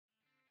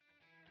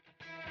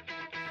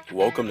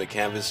Welcome to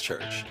Canvas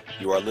Church.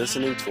 You are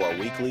listening to our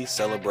weekly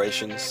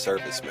celebration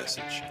service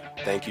message.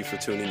 Thank you for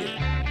tuning in.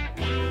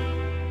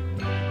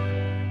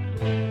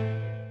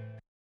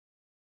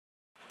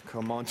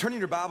 Come on, turn in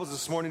your Bibles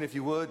this morning, if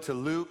you would, to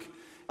Luke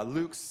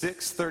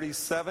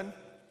 6:37.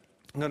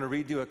 I'm going to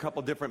read you a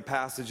couple different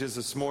passages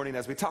this morning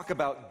as we talk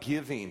about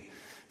giving.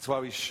 That's why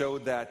we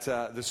showed that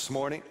this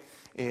morning.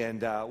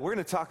 And we're going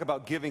to talk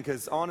about giving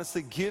because,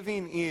 honestly,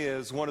 giving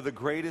is one of the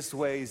greatest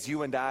ways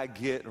you and I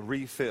get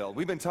refilled.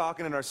 We've been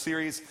talking in our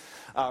series,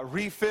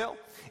 Refill,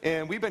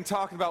 and we've been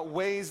talking about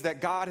ways that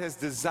God has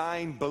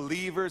designed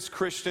believers,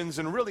 Christians,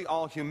 and really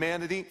all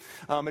humanity.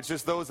 It's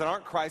just those that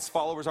aren't Christ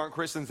followers, aren't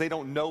Christians, they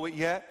don't know it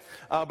yet.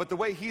 But the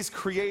way He's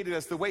created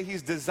us, the way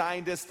He's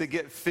designed us to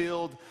get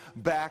filled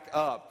back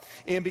up.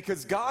 And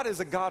because God is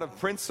a God of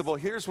principle,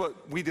 here's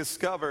what we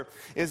discover,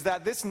 is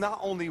that this not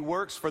only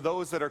works for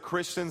those that are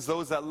Christians,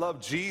 those that love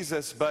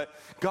Jesus, but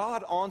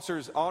God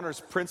honors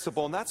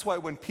principle. And that's why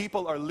when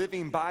people are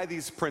living by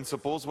these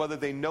principles, whether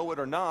they know it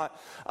or not,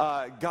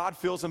 God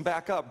fills them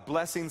back up.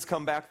 Blessings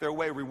come back their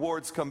way.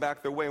 Rewards come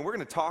back their way. And we're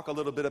going to talk a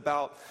little bit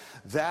about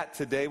that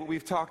today.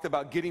 We've talked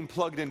about getting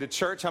plugged into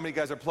church. How many of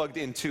you guys are plugged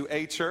into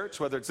a church,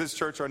 whether it's this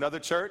church or another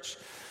church?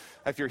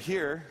 If you're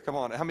here, come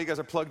on. How many of you guys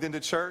are plugged into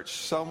church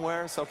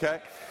somewhere? It's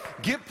okay.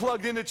 Get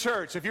plugged into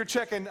church. If you're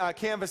checking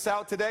Canvas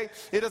out today,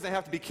 it doesn't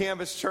have to be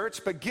Canvas Church,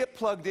 but get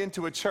plugged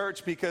into a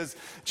church, because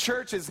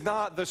church is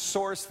not the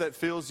source that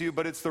fills you,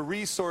 but it's the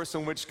resource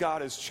in which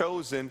God has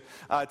chosen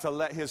to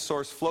let His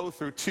source flow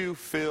through to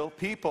fill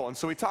people. And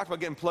so we talked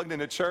about getting plugged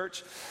into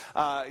church,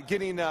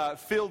 getting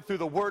filled through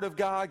the Word of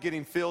God,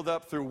 getting filled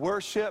up through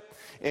worship,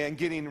 and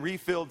getting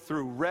refilled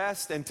through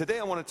rest. And today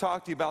I want to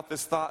talk to you about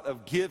this thought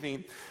of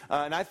giving,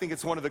 and I think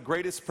it's one of the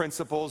greatest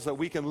principles that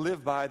we can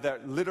live by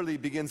that literally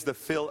begins to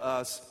fill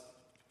us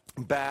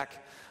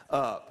back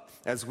up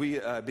as we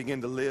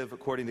begin to live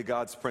according to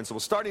God's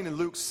principles. Starting in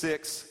Luke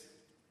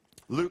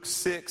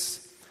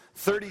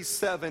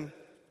 6:37,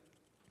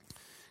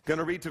 going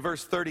to read to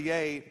verse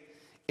 38,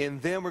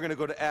 and then we're going to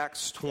go to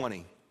Acts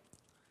 20.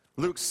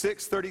 Luke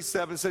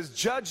 6:37 says,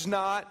 "Judge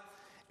not,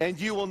 and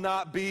you will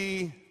not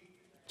be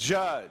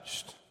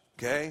judged."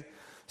 Okay?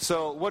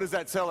 So what does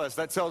that tell us?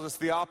 That tells us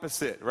the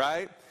opposite,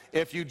 right?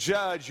 If you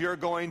judge, you're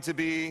going to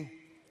be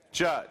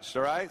judged,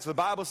 all right? So the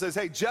Bible says,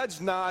 hey, judge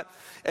not,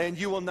 and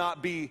you will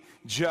not be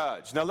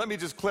judged. Now, let me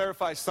just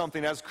clarify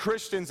something. As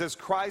Christians, as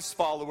Christ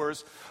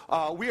followers,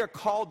 we are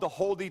called to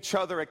hold each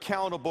other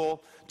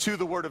accountable to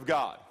the Word of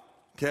God.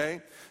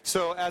 Okay?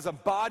 So as a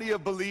body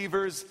of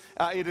believers,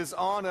 it is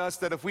on us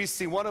that if we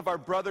see one of our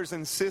brothers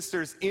and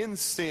sisters in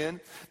sin,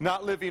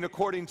 not living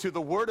according to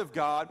the Word of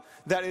God,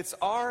 that it's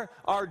our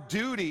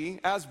duty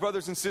as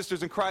brothers and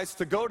sisters in Christ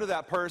to go to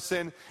that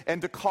person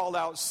and to call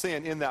out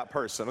sin in that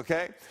person,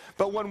 okay?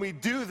 But when we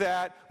do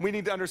that, we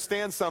need to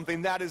understand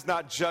something. That is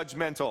not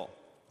judgmental,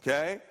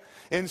 okay?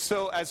 And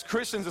so as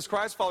Christians, as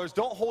Christ followers,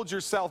 don't hold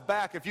yourself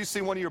back. If you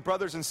see one of your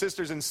brothers and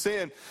sisters in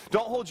sin,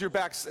 don't hold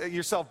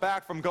yourself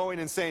back from going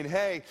and saying,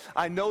 hey,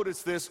 I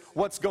noticed this.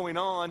 What's going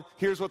on?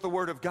 Here's what the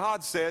Word of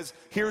God says.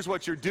 Here's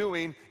what you're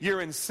doing.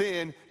 You're in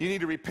sin. You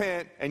need to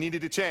repent, and you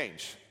need to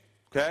change.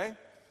 Okay?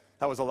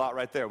 That was a lot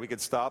right there. We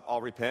could stop, I'll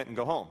repent, and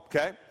go home.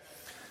 Okay?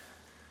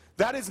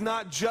 That is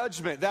not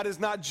judgment. That is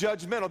not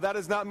judgmental. That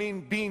does not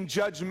mean being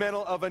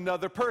judgmental of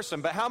another person.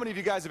 But how many of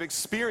you guys have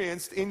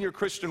experienced in your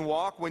Christian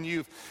walk when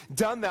you've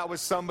done that with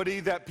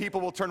somebody that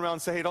people will turn around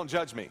and say, hey, don't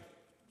judge me,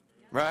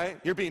 right?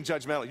 You're being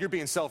judgmental. You're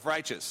being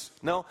self-righteous.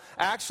 No,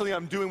 actually,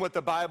 I'm doing what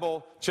the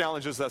Bible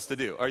challenges us to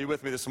do. Are you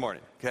with me this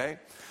morning? Okay?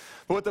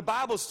 But what the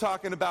Bible's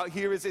talking about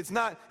here is it's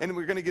not, and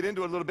we're going to get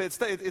into it a little bit,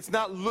 it's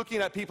not looking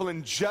at people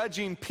and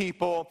judging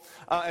people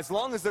as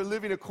long as they're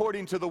living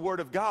according to the Word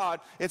of God.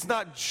 It's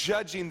not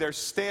judging their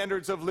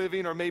standards of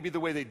living or maybe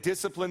the way they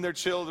discipline their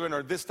children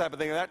or this type of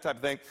thing or that type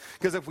of thing.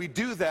 Because if we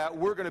do that,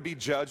 we're going to be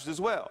judged as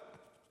well.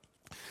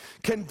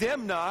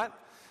 Condemn not,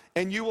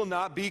 and you will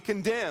not be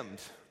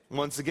condemned.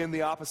 Once again,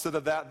 the opposite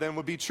of that then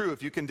would be true.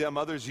 If you condemn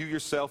others, you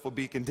yourself will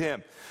be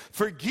condemned.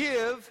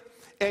 Forgive,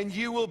 and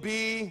you will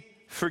be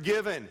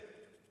forgiven.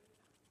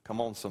 Come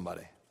on,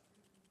 somebody.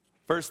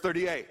 Verse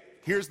 38.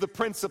 Here's the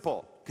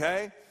principle,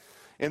 okay?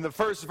 In the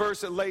first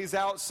verse, it lays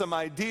out some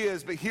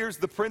ideas, but here's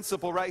the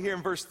principle right here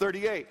in verse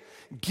 38.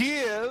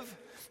 Give,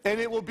 and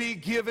it will be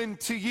given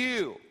to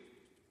you.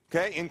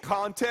 Okay, in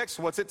context,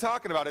 what's it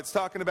talking about? It's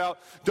talking about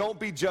don't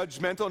be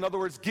judgmental. In other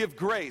words, give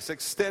grace,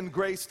 extend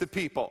grace to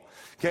people.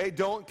 Okay,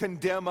 don't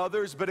condemn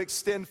others, but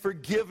extend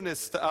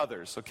forgiveness to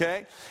others.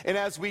 Okay, and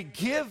as we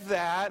give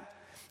that,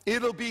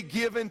 it'll be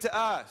given to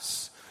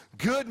us.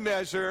 Good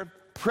measure,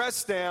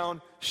 pressed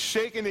down,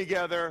 shaken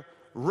together,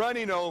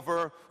 running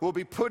over, will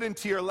be put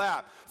into your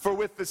lap. For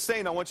with the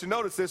same, I want you to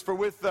notice this, for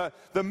with the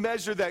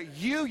measure that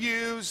you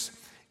use,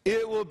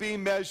 it will be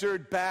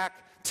measured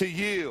back to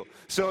you.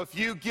 So if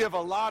you give a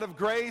lot of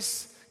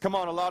grace, come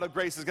on, a lot of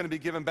grace is going to be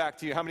given back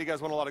to you. How many of you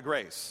guys want a lot of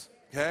grace?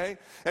 Okay?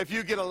 If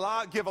you give a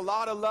lot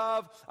of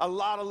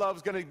love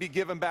is going to be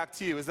given back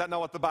to you. Is that not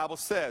what the Bible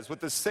says?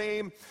 With the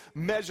same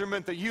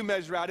measurement that you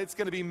measure out, it's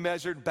going to be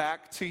measured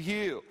back to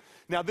you.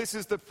 Now, this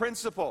is the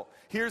principle.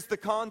 Here's the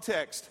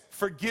context.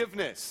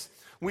 Forgiveness.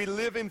 We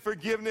live in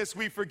forgiveness.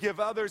 We forgive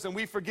others, and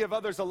we forgive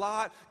others a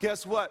lot.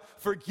 Guess what?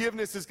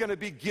 Forgiveness is going to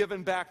be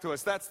given back to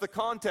us. That's the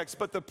context.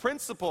 But the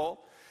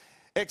principle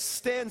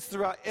extends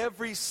throughout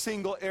every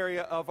single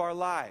area of our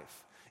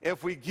life.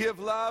 If we give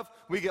love,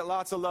 we get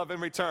lots of love in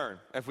return.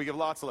 If we give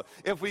lots of love.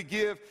 If we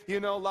give,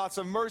 lots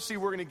of mercy,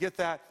 we're going to get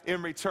that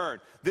in return.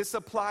 This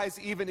applies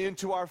even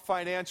into our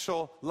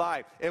financial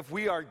life. If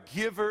we are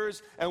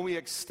givers and we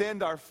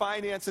extend our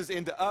finances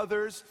into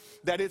others,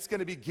 that it's going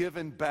to be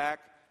given back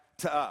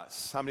to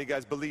us. How many of you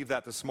guys believe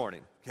that this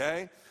morning?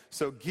 Okay?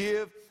 So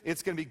give,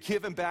 it's going to be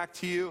given back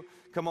to you.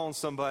 Come on,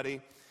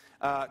 somebody.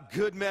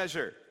 Good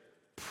measure.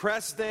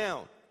 Pressed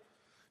down.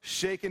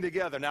 Shaken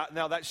together.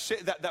 Now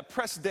that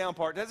pressed down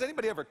part, does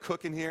anybody ever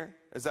cook in here?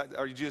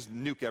 Or you just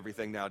nuke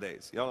everything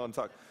nowadays? You know what I'm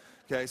talking?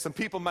 Okay, some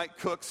people might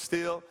cook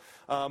still.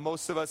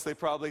 Most of us, they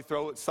probably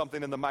throw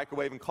something in the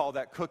microwave and call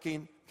that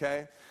cooking,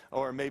 okay?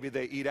 Or maybe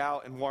they eat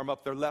out and warm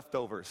up their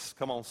leftovers.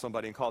 Come on,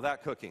 somebody, and call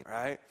that cooking,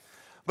 right?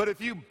 But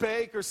if you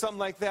bake or something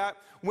like that,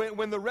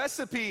 when the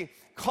recipe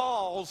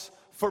calls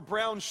for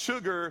brown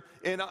sugar,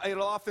 and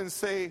it'll often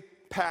say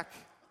pack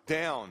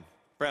down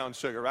brown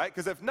sugar, right?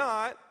 Because if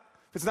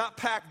it's not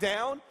packed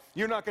down,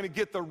 you're not going to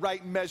get the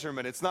right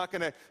measurement. It's not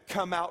going to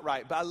come out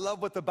right. But I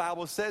love what the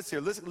Bible says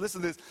here. Listen to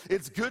this.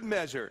 It's good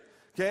measure,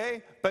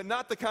 okay? But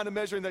not the kind of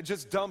measuring that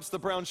just dumps the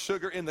brown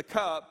sugar in the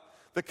cup,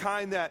 the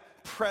kind that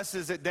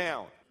presses it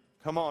down.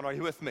 Come on, are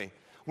you with me?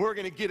 We're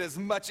going to get as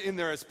much in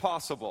there as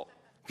possible.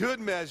 Good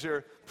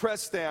measure,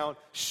 pressed down,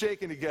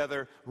 shaken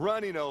together,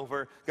 running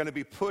over, going to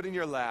be put in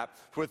your lap.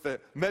 With the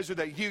measure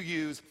that you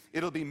use,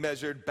 it'll be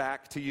measured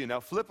back to you. Now,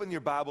 flip in your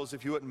Bibles,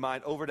 if you wouldn't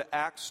mind, over to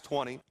Acts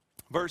 20.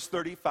 Verse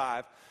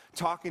 35,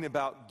 talking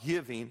about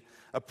giving,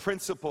 a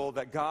principle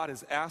that God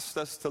has asked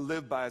us to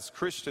live by as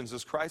Christians,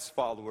 as Christ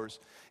followers.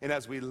 And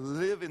as we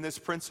live in this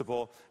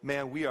principle,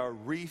 man, we are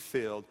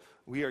refilled.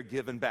 We are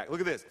given back. Look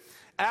at this.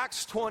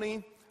 Acts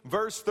 20,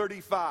 verse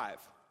 35.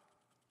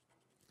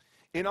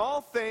 In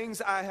all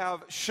things I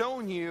have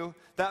shown you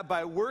that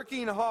by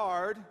working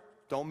hard,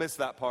 don't miss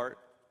that part.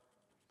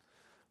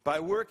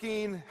 By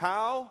working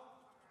how?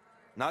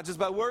 Not just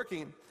by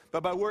working,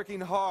 but by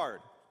working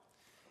hard.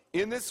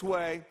 In this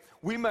way,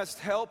 we must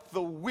help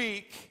the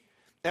weak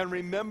and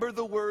remember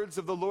the words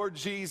of the Lord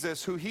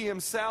Jesus, who he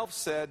himself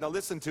said, now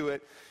listen to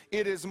it,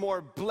 it is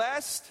more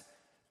blessed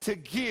to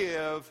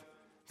give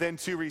than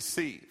to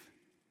receive.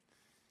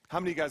 How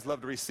many of you guys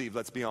love to receive?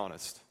 Let's be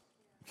honest.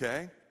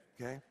 Okay?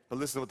 But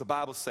listen to what the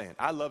Bible's saying.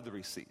 I love to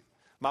receive.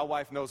 My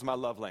wife knows my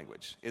love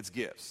language. It's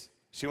gifts.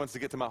 She wants to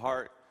get to my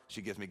heart.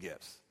 She gives me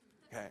gifts.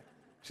 Okay?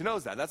 She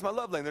knows that. That's my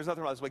love language. There's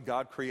nothing wrong. That's the way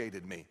God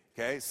created me.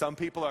 Okay? Some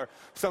people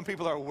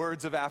are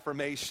words of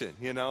affirmation.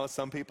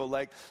 Some people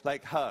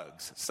like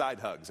hugs, side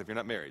hugs. If you're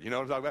not married, you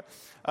know what I'm talking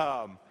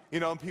about.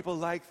 And people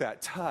like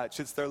that touch.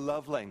 It's their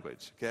love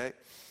language. Okay?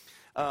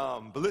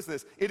 But listen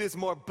to this. It is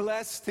more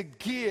blessed to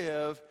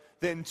give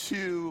than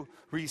to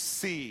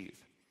receive.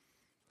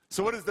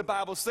 So what is the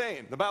Bible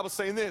saying? The Bible's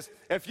saying this.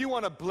 If you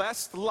want a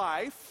blessed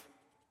life,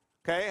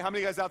 okay? How many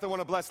of you guys out there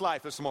want a blessed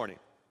life this morning?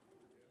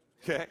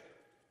 Okay?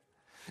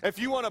 If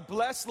you want a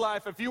blessed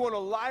life, if you want a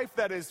life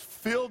that is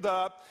filled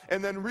up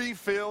and then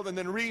refilled and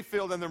then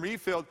refilled and then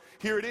refilled,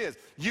 here it is.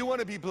 You want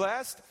to be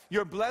blessed?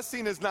 Your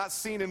blessing is not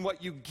seen in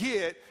what you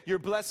get. Your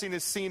blessing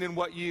is seen in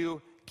what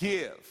you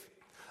give.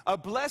 A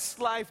blessed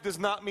life does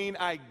not mean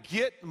I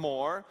get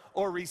more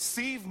or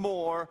receive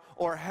more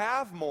or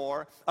have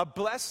more. A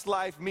blessed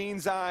life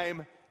means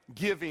I'm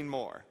giving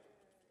more.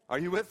 Are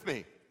you with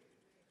me?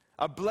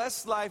 A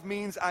blessed life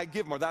means I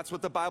give more. That's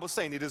what the Bible's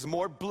saying. It is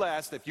more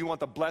blessed. If you want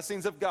the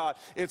blessings of God,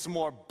 it's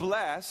more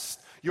blessed.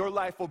 Your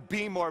life will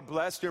be more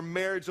blessed. Your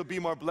marriage will be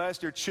more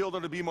blessed. Your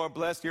children will be more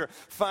blessed. Your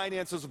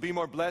finances will be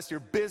more blessed. Your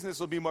business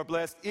will be more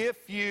blessed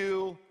if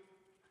you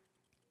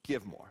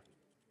give more.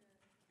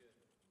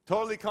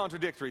 Totally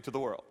contradictory to the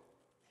world,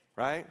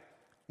 right?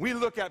 We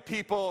look at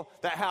people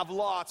that have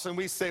lots and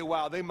we say,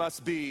 wow, they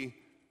must be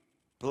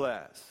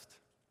blessed.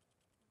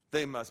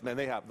 They're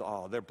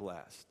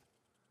blessed.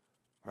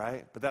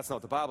 Right? But that's not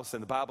what the Bible's saying.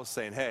 The Bible's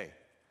saying, hey,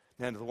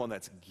 man, the one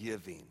that's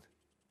giving,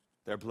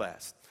 they're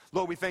blessed.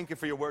 Lord, we thank you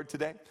for your word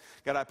today.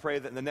 God, I pray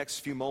that in the next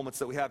few moments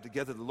that we have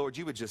together, the Lord,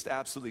 you would just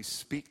absolutely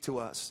speak to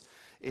us.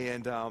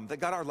 And that,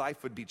 God, our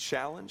life would be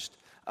challenged.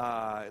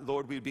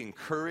 Lord, we'd be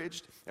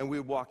encouraged. And we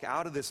would walk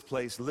out of this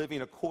place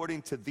living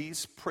according to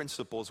these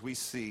principles we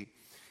see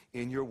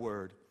in your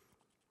word.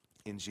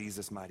 In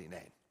Jesus' mighty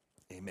name,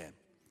 amen.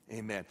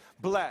 Amen.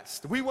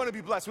 Blessed. We want to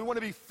be blessed. We want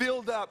to be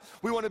filled up.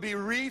 We want to be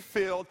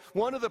refilled.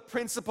 One of the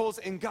principles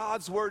in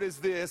God's word is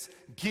this: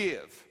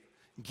 give.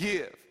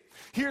 Give.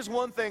 Here's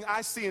one thing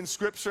I see in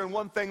Scripture, and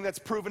one thing that's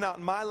proven out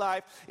in my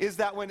life is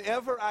that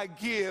whenever I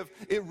give,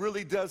 it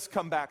really does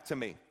come back to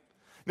me.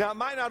 Now, it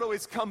might not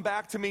always come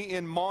back to me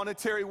in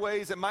monetary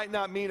ways. It might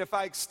not mean if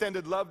I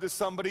extended love to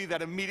somebody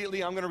that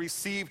immediately I'm going to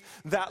receive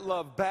that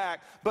love back.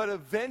 But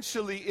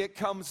eventually it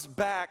comes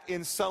back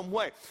in some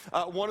way.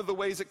 One of the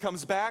ways it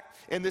comes back,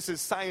 and this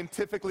is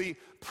scientifically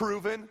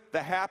proven,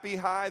 the happy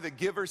high, the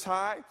giver's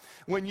high.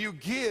 When you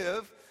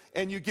give,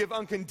 and you give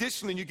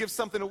unconditionally, and you give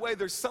something away,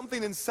 there's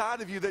something inside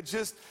of you that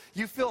just,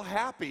 you feel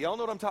happy. Y'all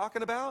know what I'm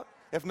talking about?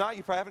 If not,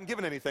 you probably haven't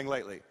given anything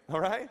lately,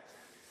 all right?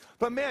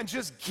 But man,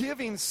 just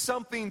giving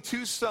something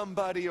to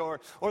somebody, or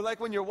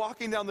like when you're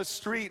walking down the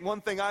street, one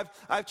thing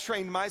I've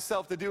trained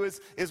myself to do is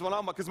when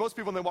because most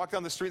people, when they walk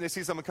down the street and they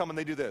see someone coming,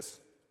 they do this.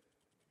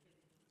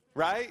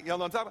 Right? Y'all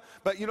know what I'm talking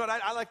about? But you know what,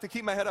 I like to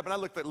keep my head up and I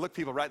look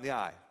people right in the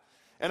eye.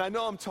 And I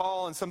know I'm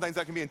tall and sometimes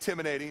that can be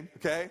intimidating,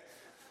 okay?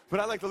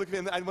 But I like to look at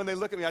them, and when they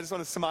look at me, I just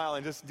want to smile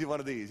and just do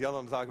one of these. Y'all know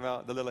what I'm talking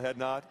about? The little head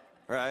nod,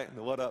 right?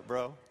 The what up,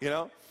 bro? You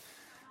know?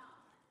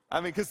 I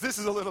mean, because this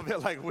is a little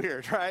bit like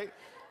weird, right?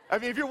 I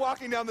mean, if you're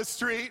walking down the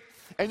street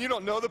and you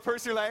don't know the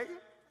person, you're like,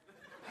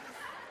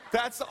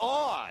 that's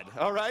odd,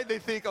 all right? They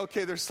think,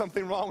 okay, there's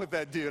something wrong with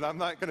that dude. I'm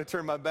not going to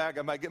turn my back.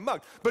 I might get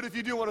mugged. But if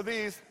you do one of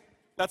these,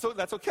 that's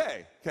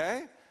okay,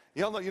 okay?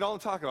 You know what I'm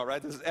talking about,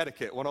 right? This is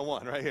etiquette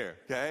 101 right here,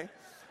 okay?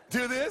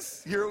 Do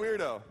this, you're a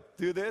weirdo.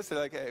 Do this, they're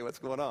like, hey, what's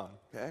going on,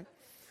 okay?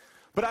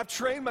 But I've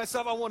trained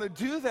myself, I want to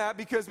do that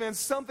because, man,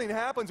 something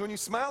happens when you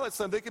smile at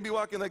someone. They could be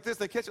walking like this,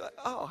 they catch you like,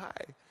 oh, hi,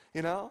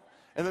 you know?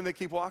 And then they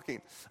keep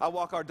walking. I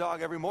walk our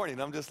dog every morning,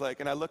 and I'm just like,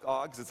 and I look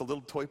odd because it's a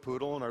little toy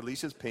poodle, and our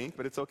leash is pink,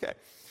 but it's okay.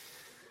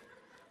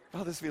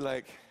 I'll just be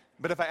like,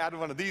 but if I added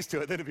one of these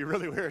to it, then it'd be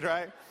really weird,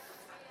 right?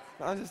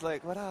 I'm just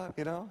like, what up,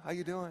 you know? How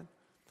you doing?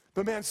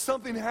 But man,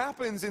 something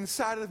happens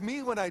inside of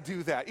me when I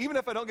do that. Even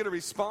if I don't get a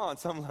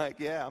response, I'm like,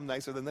 yeah, I'm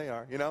nicer than they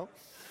are, you know?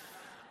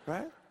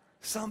 Right?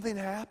 Something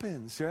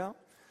happens, you know?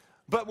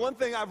 But one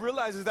thing I've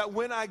realized is that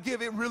when I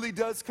give, it really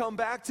does come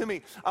back to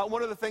me.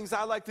 One of the things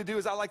I like to do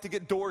is I like to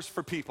get doors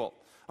for people.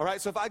 All right,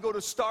 so if I go to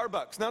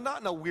Starbucks, now not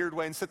in a weird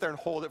way and sit there and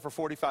hold it for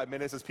 45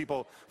 minutes as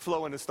people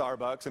flow into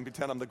Starbucks and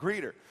pretend I'm the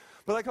greeter.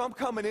 But like if I'm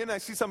coming in, I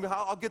see somebody,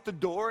 I'll get the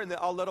door and then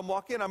I'll let them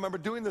walk in. I remember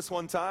doing this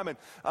one time, and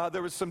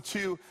there was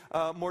two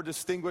more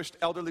distinguished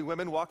elderly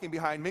women walking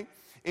behind me.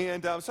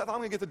 And so I thought I'm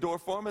going to get the door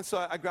for them. And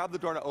so I grabbed the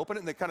door and I opened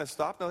it, and they kind of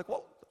stopped. And they're like,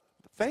 well,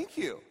 thank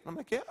you. I'm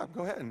like, yeah,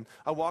 go ahead. And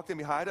I walked in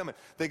behind them, and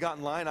they got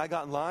in line, I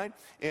got in line,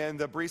 and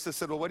the barista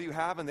said, well, what do you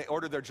have? And they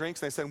ordered their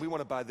drinks, and they said, we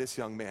want to buy this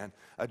young man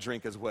a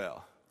drink as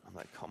well. I'm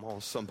like, come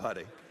on,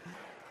 somebody.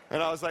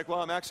 And I was like, well,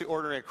 I'm actually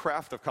ordering a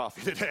craft of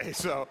coffee today,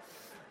 so.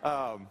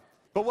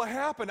 But what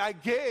happened, I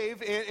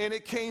gave, and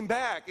it came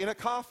back in a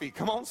coffee.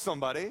 Come on,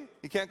 somebody.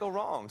 You can't go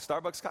wrong.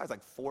 Starbucks Sky is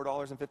like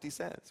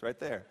 $4.50 right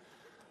there.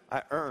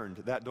 I earned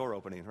that door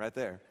opening right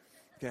there,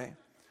 okay?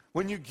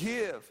 When you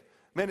give,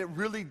 man, it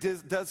really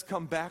does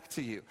come back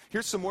to you.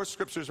 Here's some more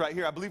scriptures right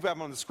here. I believe we have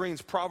them on the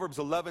screens. Proverbs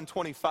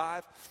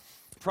 11:25.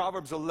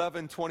 Proverbs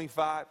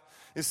 11:25.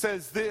 It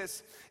says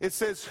this. It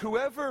says,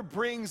 whoever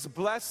brings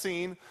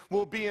blessing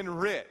will be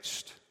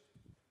enriched,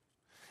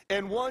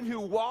 and one who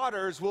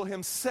waters will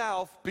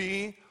himself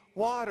be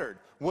watered.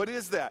 What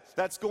is that?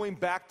 That's going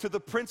back to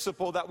the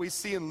principle that we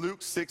see in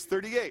Luke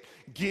 6:38.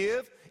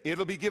 Give,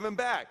 it'll be given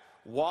back.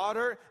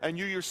 Water, and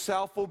you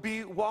yourself will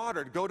be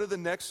watered. Go to the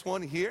next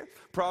one here.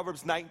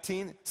 Proverbs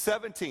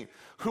 19:17.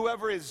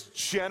 Whoever is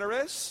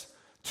generous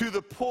to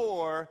the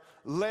poor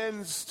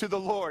lends to the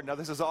Lord. Now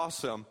this is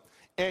awesome.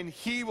 And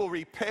he will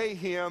repay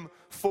him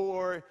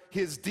for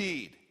his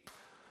deed.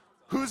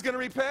 Who's going to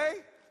repay?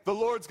 The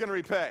Lord's going to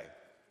repay.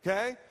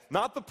 Okay?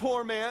 Not the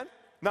poor man,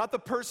 not the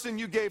person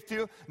you gave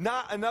to,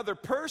 not another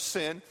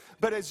person,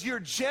 but as you're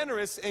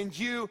generous and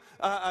you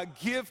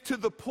give to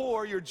the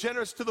poor, you're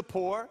generous to the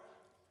poor,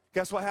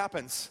 guess what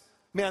happens?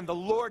 Man, the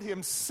Lord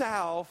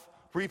himself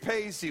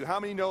repays you.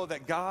 How many know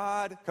that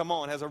God, come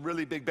on, has a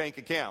really big bank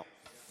account?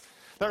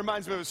 That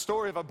reminds me of a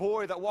story of a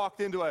boy that walked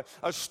into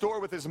a store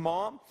with his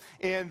mom,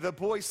 and the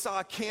boy saw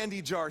a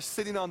candy jar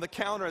sitting on the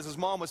counter as his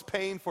mom was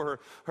paying for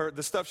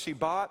the stuff she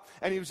bought,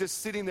 and he was just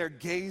sitting there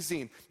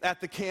gazing at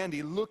the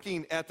candy,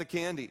 looking at the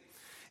candy.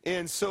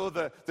 And so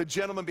the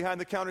gentleman behind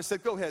the counter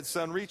said, go ahead,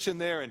 son, reach in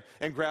there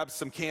and grab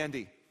some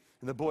candy.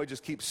 And the boy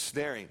just keeps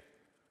staring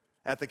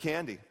at the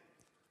candy.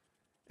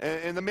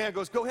 And the man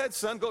goes, go ahead,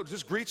 son, go,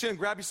 just reach in and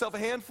grab yourself a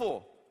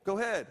handful. Go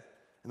ahead.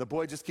 And the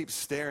boy just keeps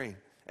staring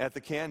at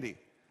the candy.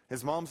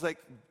 His mom's like,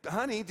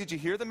 honey, did you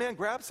hear the man?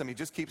 Grab some. He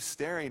just keeps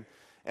staring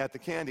at the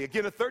candy.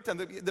 Again, a third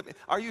time,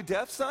 are you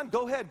deaf, son?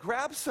 Go ahead,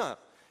 grab some.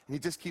 And he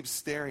just keeps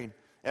staring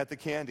at the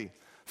candy.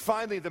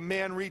 Finally, the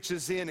man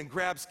reaches in and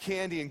grabs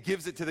candy and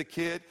gives it to the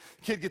kid.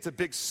 The kid gets a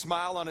big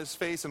smile on his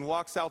face and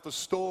walks out the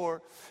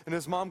store. And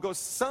his mom goes,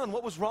 son,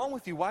 what was wrong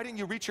with you? Why didn't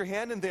you reach your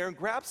hand in there and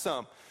grab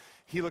some?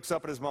 He looks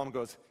up at his mom and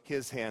goes,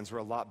 his hands were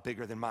a lot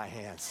bigger than my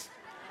hands.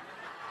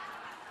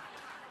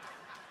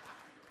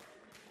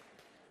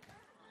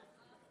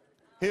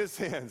 His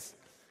hands.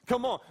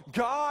 Come on.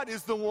 God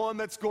is the one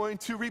that's going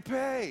to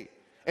repay.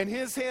 And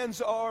his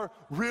hands are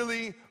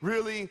really,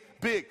 really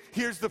big.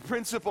 Here's the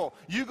principle.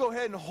 You go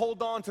ahead and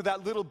hold on to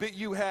that little bit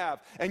you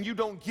have, and you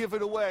don't give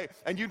it away,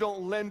 and you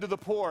don't lend to the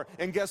poor.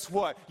 And guess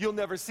what? You'll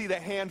never see the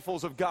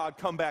handfuls of God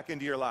come back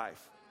into your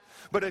life.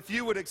 But if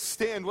you would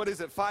extend, what is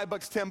it, $5,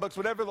 $10,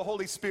 whatever the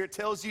Holy Spirit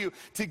tells you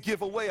to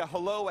give away, a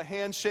hello, a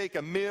handshake,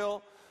 a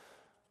meal,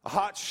 a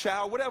hot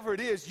shower, whatever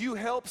it is, you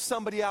help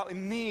somebody out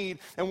in need,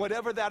 and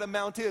whatever that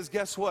amount is,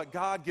 guess what?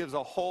 God gives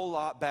a whole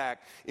lot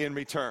back in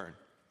return.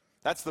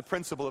 That's the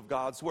principle of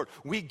God's word.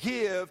 We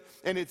give,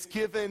 and it's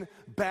given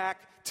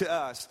back to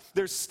us.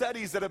 There's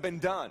studies that have been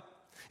done.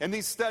 And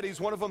these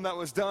studies, one of them that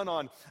was done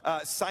on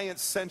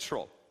Science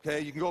Central. Okay,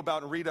 you can go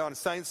about and read it on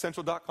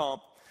sciencecentral.com.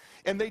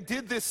 And they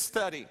did this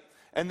study,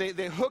 and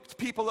they hooked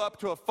people up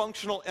to a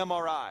functional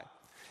MRI.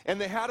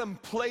 And they had them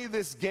play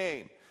this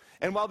game.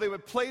 And while they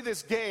would play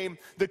this game,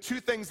 the two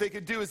things they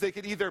could do is they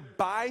could either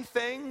buy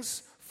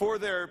things for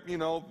their,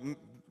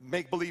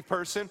 make-believe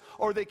person,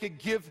 or they could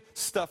give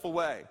stuff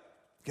away.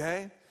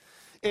 Okay?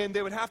 And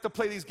they would have to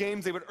play these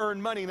games, they would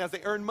earn money, and as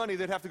they earned money,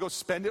 they'd have to go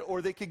spend it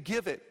or they could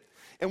give it.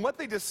 And what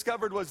they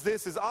discovered was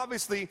this, is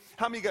obviously,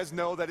 how many of you guys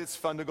know that it's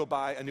fun to go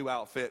buy a new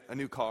outfit, a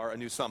new car, a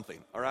new something,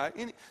 all right?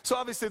 And so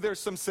obviously there's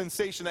some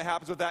sensation that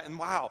happens with that, and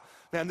wow,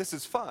 man, this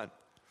is fun.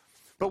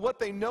 But what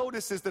they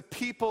noticed is the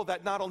people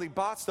that not only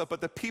bought stuff,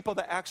 but the people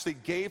that actually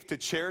gave to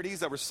charities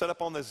that were set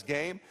up on this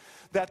game,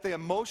 that the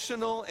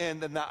emotional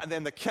and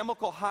the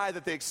chemical high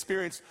that they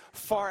experienced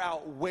far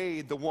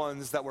outweighed the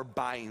ones that were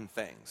buying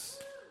things.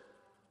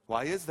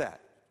 Why is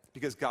that?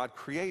 Because God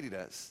created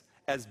us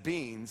as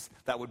beings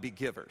that would be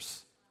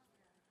givers.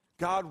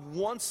 God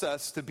wants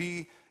us to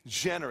be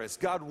generous.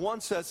 God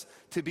wants us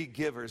to be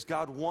givers.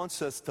 God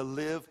wants us to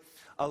live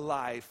a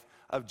life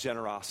of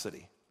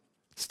generosity.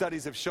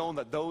 Studies have shown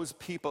that those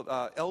people,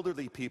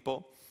 elderly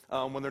people,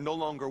 when they're no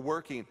longer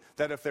working,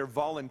 that if they're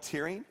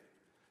volunteering,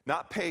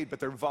 not paid, but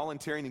they're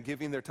volunteering and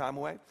giving their time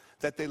away,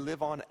 that they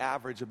live on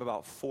average of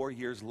about 4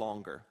 years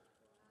longer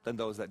than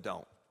those that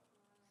don't.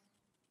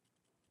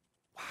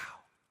 Wow.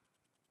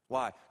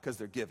 Why? Because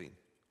they're giving.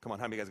 Come on,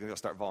 how many of you guys are going to go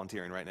start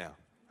volunteering right now?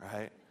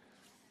 Right?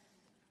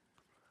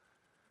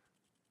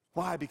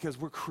 Why? Because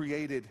we're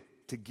created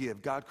to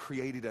give. God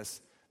created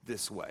us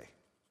this way.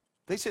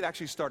 They should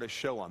actually start a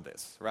show on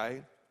this,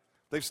 right?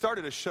 They've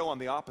started a show on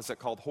the opposite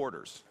called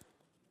Hoarders.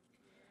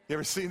 You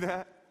ever seen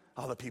that?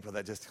 All the people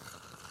that just,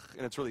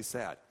 and it's really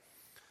sad.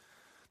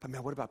 But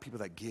man, what about people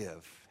that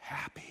give?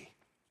 Happy.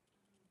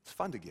 It's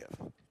fun to give.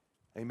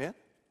 Amen?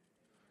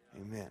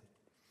 Amen.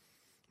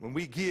 When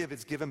we give,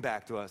 it's given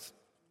back to us.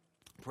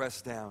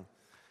 Pressed down,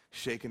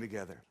 shaken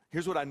together.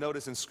 Here's what I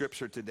notice in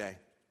Scripture today.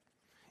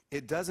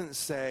 It doesn't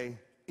say,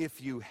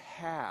 if you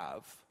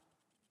have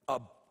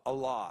a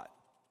lot,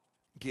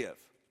 give.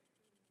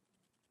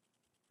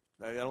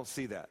 I don't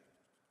see that.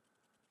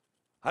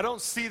 I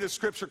don't see the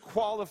Scripture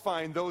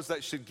qualifying those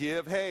that should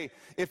give. Hey,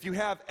 if you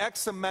have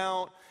X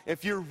amount,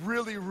 if you're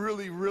really,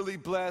 really, really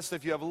blessed,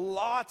 if you have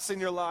lots in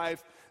your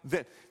life,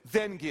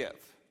 then give.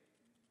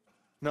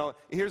 No,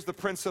 here's the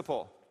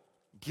principle.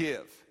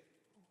 Give.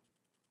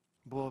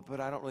 Well, but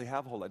I don't really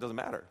have a whole lot. It doesn't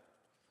matter.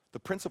 The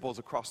principle is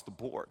across the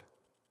board.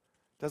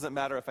 Doesn't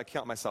matter if I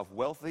count myself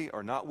wealthy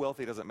or not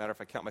wealthy. Doesn't matter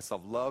if I count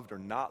myself loved or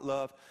not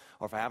loved,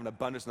 or if I have an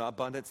abundance or not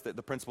abundance. The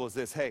principle is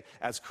this. Hey,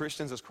 as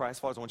Christians, as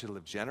Christ followers, I want you to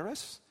live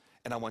generous,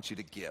 and I want you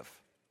to give.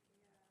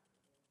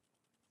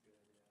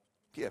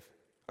 Give.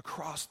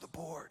 Across the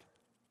board.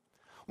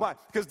 Why?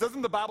 Because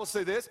doesn't the Bible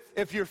say this?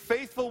 If you're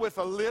faithful with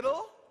a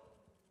little,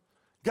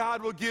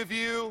 God will give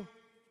you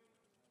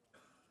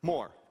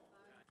more.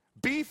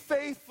 Be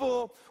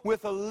faithful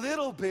with a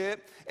little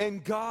bit,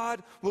 and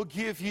God will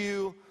give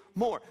you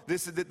more.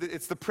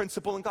 It's the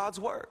principle in God's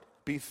word.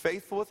 Be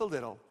faithful with a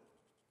little.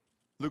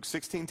 Luke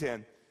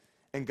 16:10,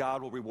 and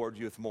God will reward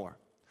you with more.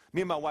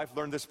 Me and my wife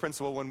learned this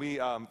principle when we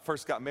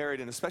first got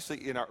married, and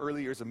especially in our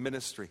early years of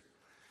ministry.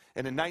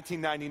 And in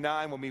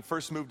 1999, when we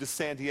first moved to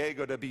San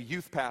Diego to be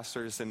youth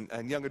pastors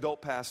and young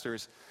adult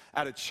pastors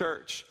at a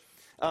church,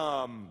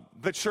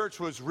 the church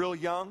was real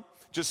young,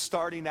 just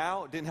starting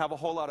out, didn't have a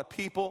whole lot of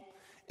people.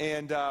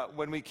 And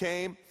when we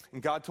came,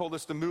 and God told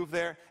us to move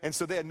there, and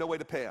so they had no way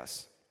to pay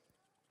us.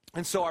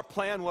 And so our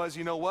plan was,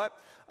 you know what?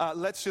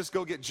 Let's just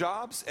go get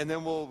jobs, and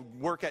then we'll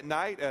work at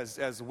night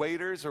as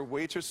waiters or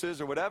waitresses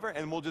or whatever,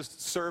 and we'll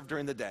just serve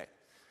during the day.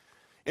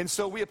 And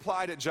so we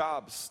applied at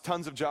jobs,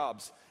 tons of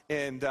jobs,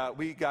 and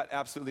we got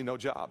absolutely no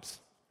jobs.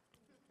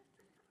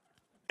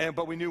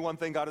 But we knew one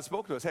thing God had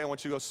spoken to us. Hey, I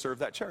want you to go serve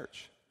that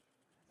church.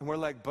 And we're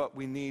like, but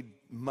we need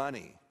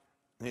money.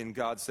 And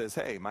God says,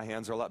 hey, my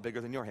hands are a lot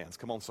bigger than your hands.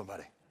 Come on,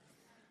 somebody.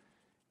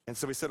 And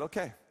so we said,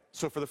 okay.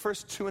 So for the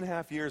first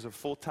 2.5 years of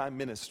full-time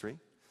ministry,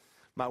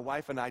 my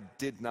wife and I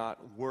did not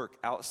work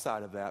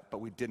outside of that, but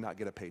we did not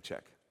get a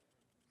paycheck.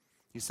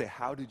 You say,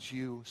 how did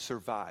you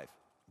survive?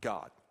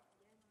 God.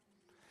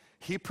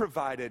 He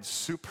provided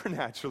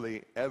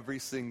supernaturally every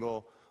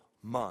single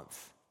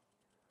month.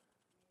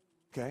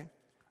 Okay?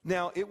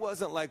 Now, it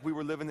wasn't like we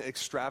were living an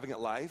extravagant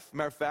life.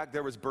 Matter of fact,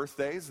 there was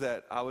birthdays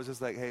that I was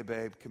just like, hey,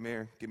 babe, come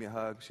here, give me a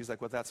hug. She's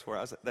like, what that's for?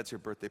 I was like, that's your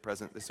birthday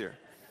present this year.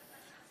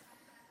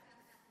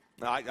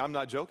 I'm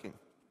not joking.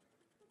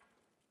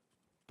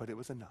 But it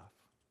was enough.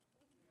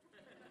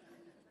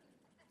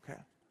 Okay?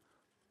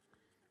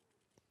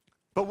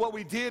 But what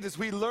we did is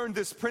we learned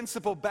this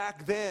principle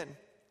back then.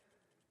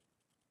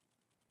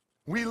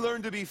 We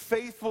learned to be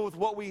faithful with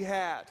what we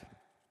had.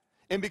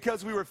 And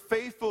because we were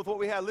faithful with what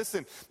we had,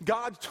 listen,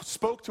 God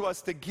spoke to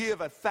us to give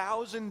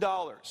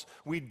 $1,000.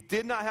 We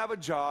did not have a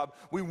job.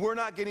 We were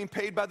not getting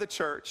paid by the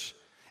church.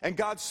 And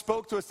God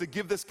spoke to us to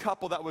give this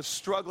couple that was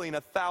struggling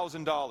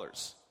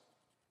 $1,000.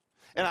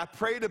 And I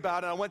prayed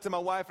about it. I went to my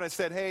wife and I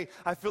said, hey,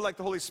 I feel like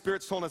the Holy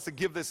Spirit's told us to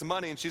give this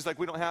money. And she's like,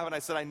 we don't have it. And I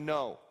said, I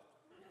know.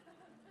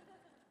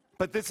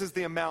 But this is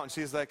the amount. And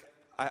she's like,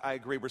 I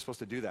agree, we're supposed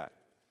to do that.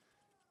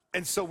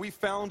 And so we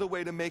found a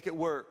way to make it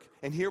work.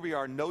 And here we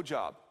are, no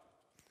job.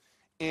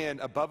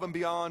 And above and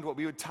beyond what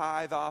we would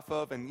tithe off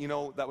of and,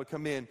 that would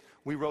come in,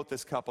 we wrote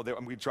this couple there,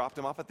 and we dropped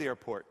them off at the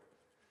airport.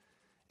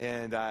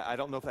 And I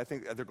don't know if I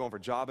think they're going for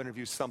job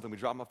interviews, something. We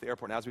dropped them off at the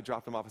airport, and as we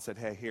dropped them off, I said,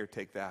 hey, here,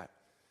 take that.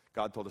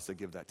 God told us to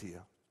give that to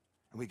you.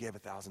 And we gave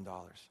 $1,000.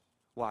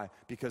 Why?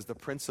 Because the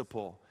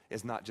principle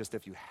is not just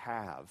if you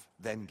have,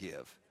 then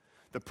give.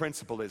 The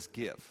principle is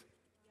give.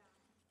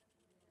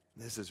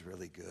 This is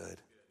really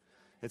good.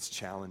 It's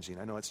challenging.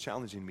 I know it's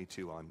challenging me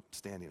too on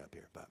standing up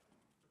here,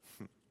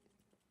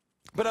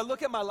 but I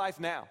look at my life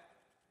now,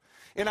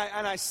 and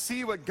I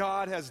see what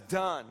God has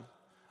done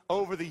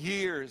over the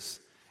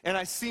years, and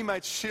I see my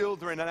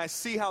children, and I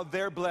see how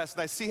they're blessed,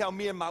 and I see how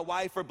me and my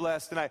wife are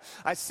blessed, and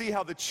I see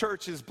how the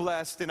church is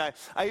blessed, and I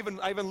even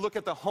look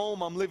at the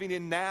home I'm living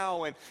in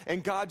now,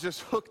 and God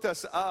just hooked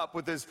us up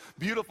with this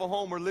beautiful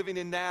home we're living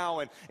in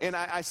now, and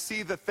I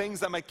see the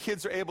things that my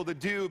kids are able to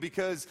do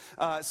because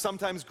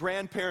sometimes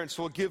grandparents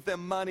will give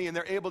them money, and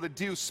they're able to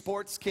do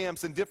sports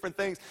camps and different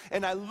things,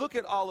 and I look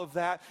at all of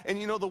that,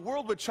 and the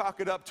world would chalk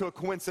it up to a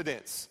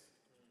coincidence.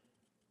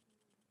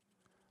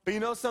 But you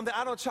know something?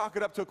 I don't chalk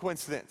it up to a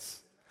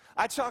coincidence.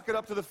 I chalk it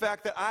up to the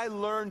fact that I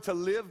learned to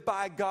live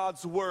by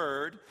God's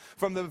word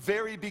from the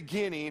very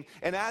beginning.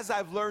 And as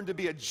I've learned to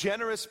be a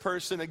generous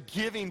person, a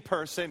giving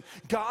person,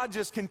 God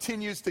just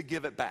continues to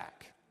give it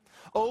back.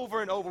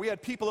 Over and over. We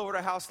had people over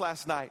at our house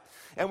last night,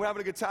 and we're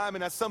having a good time.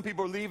 And as some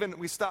people were leaving,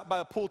 we stopped by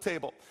a pool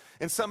table.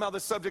 And somehow the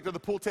subject of the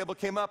pool table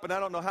came up, and I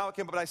don't know how it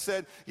came up, but I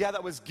said, yeah,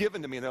 that was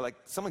given to me. And they're like,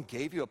 someone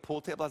gave you a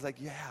pool table? I was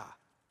like, yeah.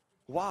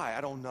 Why?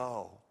 I don't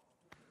know.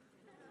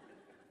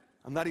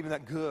 I'm not even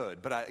that good,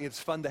 but it's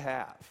fun to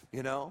have,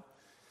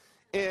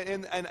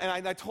 And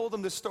I told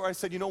them this story. I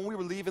said, when we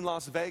were leaving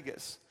Las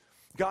Vegas,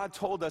 God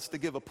told us to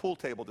give a pool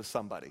table to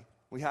somebody.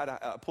 We had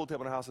a pool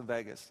table in our house in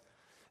Vegas,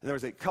 and there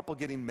was a couple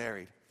getting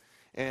married.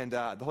 And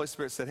the Holy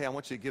Spirit said, hey, I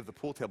want you to give the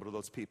pool table to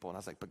those people. And I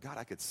was like, but God,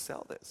 I could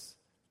sell this.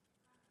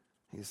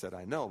 He said,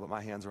 I know, but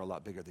my hands are a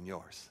lot bigger than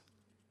yours.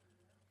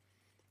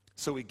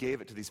 So we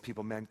gave it to these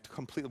people, man,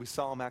 completely. We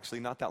saw them actually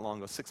not that long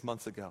ago, 6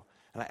 months ago.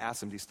 And I asked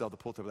them, do you still have the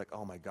pool table? Like,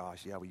 oh my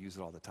gosh, yeah, we use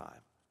it all the time.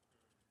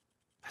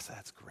 I said,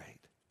 that's great.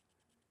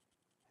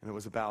 And it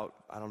was about,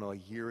 I don't know, a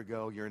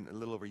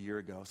little over a year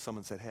ago,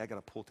 someone said, hey, I got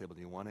a pool table,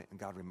 do you want it? And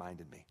God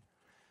reminded me.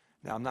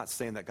 Now, I'm not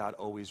saying that God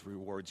always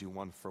rewards you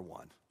one for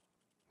one,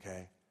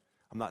 okay?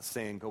 I'm not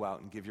saying go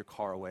out and give your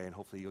car away and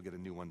hopefully you'll get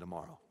a new one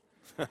tomorrow.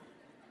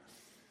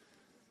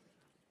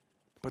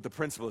 But the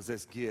principle is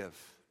this, give.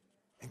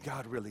 And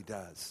God really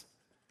does.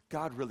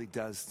 God really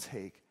does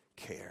take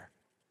care.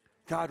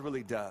 God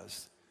really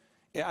does.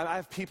 And I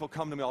have people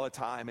come to me all the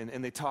time,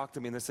 and they talk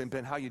to me, and they say,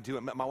 Ben, how you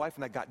doing? My wife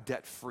and I got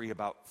debt-free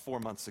about 4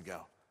 months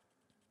ago.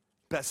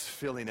 Best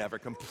feeling ever,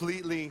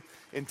 completely,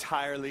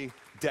 entirely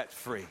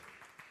debt-free.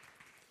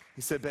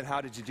 He said, Ben,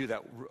 how did you do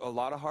that? A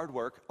lot of hard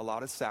work, a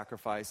lot of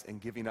sacrifice, and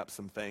giving up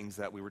some things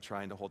that we were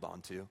trying to hold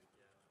on to.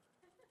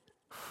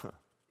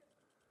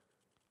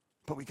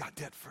 But we got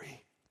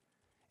debt-free.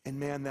 And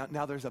man,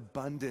 now there's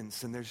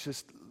abundance, and there's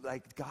just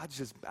like, God's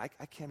just, I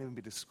can't even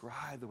be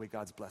described the way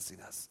God's blessing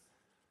us.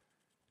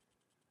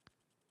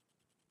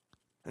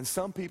 And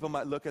some people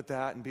might look at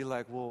that and be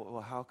like,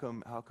 well, how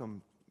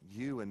come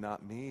you and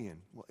not me? And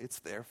well, it's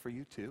there for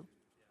you too.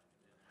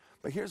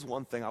 But here's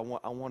one thing I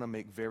want to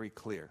make very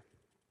clear.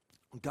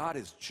 God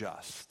is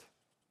just.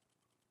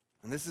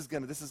 And this is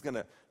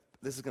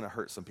gonna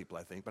hurt some people,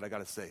 I think, but I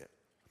gotta say it.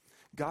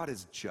 God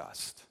is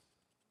just.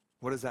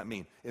 What does that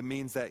mean? It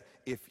means that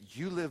if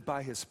you live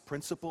by his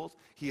principles,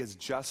 he is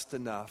just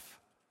enough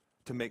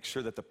to make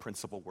sure that the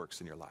principle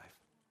works in your life.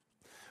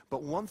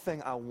 But one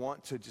thing I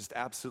want to just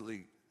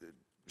absolutely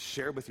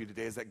share with you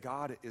today is that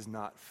God is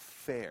not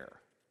fair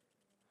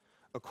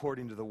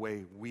according to the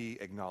way we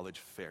acknowledge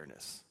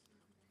fairness.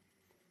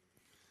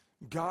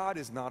 God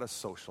is not a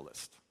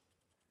socialist.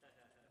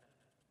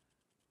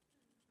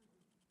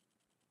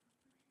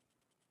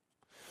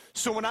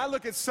 So when I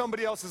look at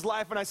somebody else's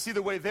life and I see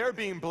the way they're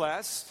being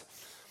blessed,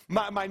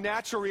 my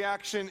natural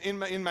reaction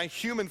in my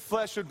human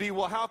flesh would be,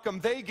 well, how come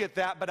they get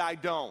that, but I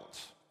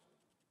don't?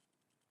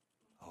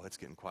 Oh, it's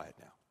getting quiet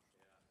now.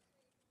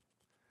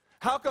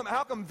 How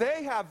come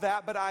they have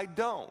that, but I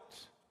don't?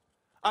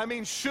 I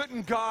mean,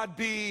 shouldn't God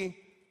be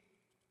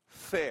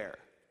fair?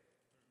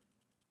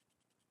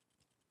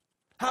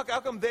 How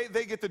come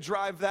they get to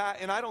drive that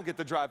and I don't get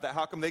to drive that?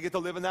 How come they get to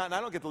live in that and I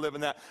don't get to live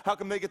in that? How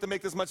come they get to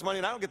make this much money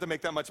and I don't get to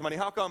make that much money?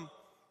 How come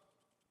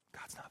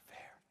God's not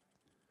fair?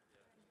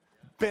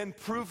 Ben,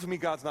 prove to me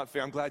God's not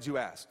fair. I'm glad you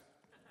asked.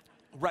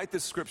 Write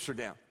this scripture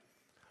down.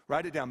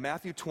 Write it down,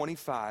 Matthew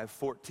 25,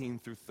 14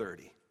 through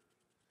 30.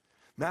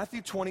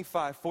 Matthew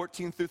 25,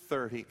 14 through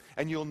 30,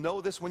 and you'll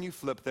know this when you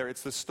flip there.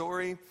 It's the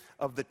story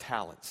of the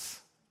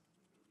talents.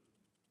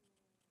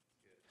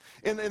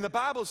 And the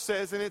Bible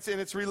says, and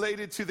it's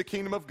related to the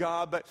kingdom of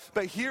God,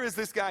 but here is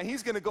this guy.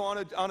 He's going to go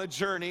on a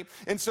journey,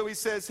 and so he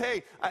says,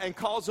 hey, and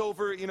calls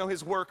over,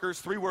 his workers,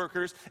 3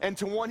 workers, and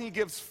to one he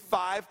gives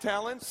 5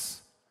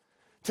 talents,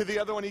 to the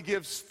other one he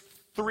gives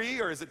 3,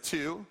 or is it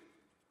 2,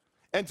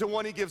 and to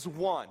one he gives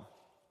 1.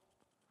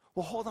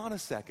 Well, hold on a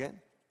second.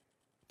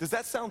 Does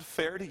that sound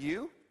fair to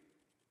you?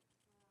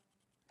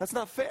 That's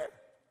not fair.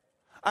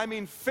 I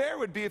mean, fair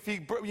would be if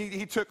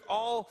he took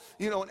all,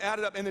 and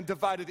added up and then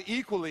divided it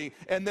equally,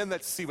 and then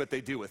let's see what they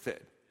do with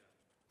it.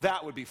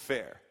 That would be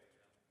fair.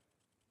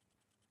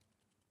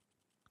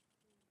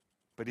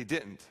 But he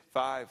didn't.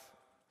 5,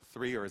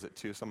 3, or is it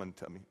 2? Someone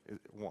tell me.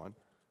 1.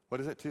 What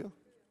is it, 2?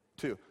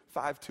 2.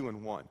 5, 2,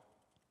 and 1.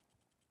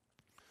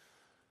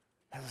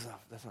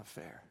 That's not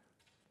fair.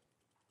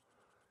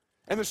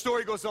 And the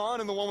story goes on,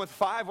 and the one with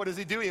 5, what does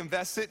he do? He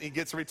invests it, and he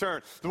gets a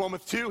return. The one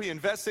with 2, he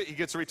invests it, he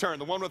gets a return.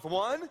 The one with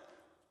 1,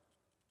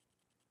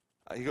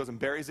 he goes and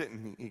buries it,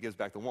 and he gives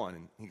back the 1,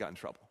 and he got in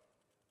trouble.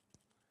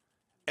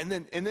 And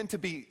then to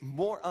be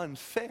more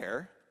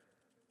unfair,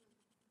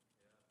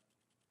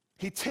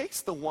 he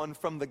takes the 1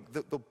 from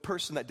the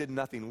person that did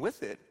nothing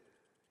with it,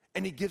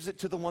 and he gives it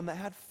to the one that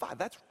had 5.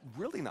 That's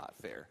really not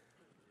fair.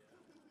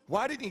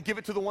 Why didn't he give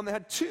it to the one that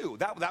had 2?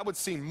 That would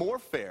seem more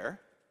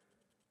fair.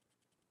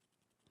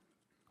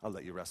 I'll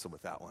let you wrestle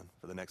with that one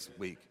for the next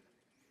week.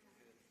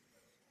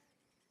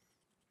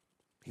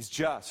 He's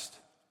just.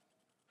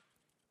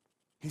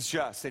 He's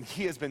just, and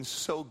he has been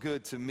so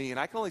good to me. And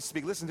I can only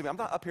speak, listen to me, I'm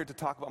not up here to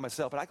talk about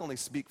myself, but I can only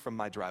speak from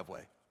my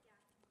driveway.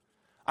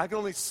 I can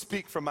only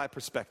speak from my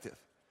perspective.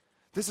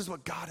 This is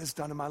what God has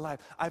done in my life.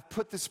 I've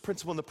put this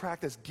principle into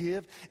practice,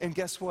 give, and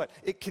guess what?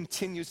 It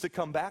continues to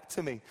come back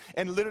to me.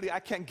 And literally, I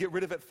can't get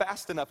rid of it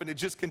fast enough, and it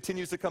just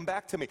continues to come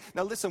back to me.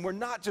 Now listen, we're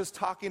not just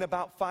talking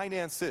about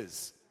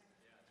finances.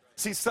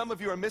 See, some of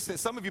you are missing it.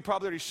 Some of you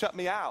probably already shut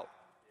me out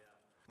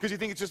because you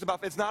think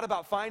it's not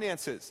about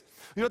finances.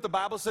 You know what the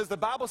Bible says? The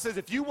Bible says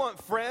if you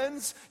want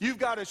friends, you've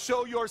got to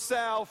show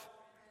yourself.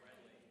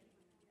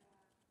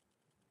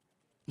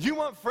 You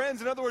want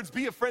friends, in other words,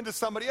 be a friend to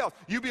somebody else.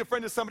 You be a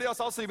friend to somebody else,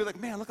 also you'll be like,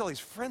 man, look at all these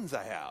friends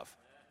I have.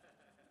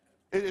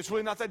 It's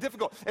really not that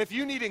difficult. If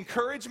you need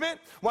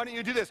encouragement, why don't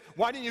you do this?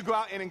 Why don't you go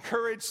out and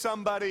encourage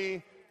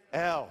somebody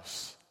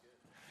else?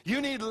 You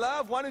need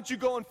love, why don't you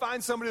go and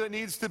find somebody that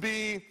needs to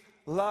be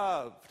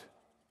loved?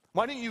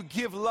 Why don't you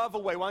give love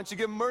away? Why don't you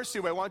give mercy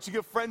away? Why don't you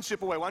give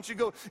friendship away? Why don't you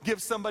go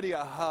give somebody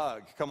a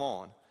hug? Come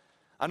on.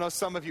 I know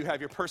some of you have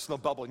your personal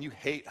bubble and you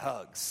hate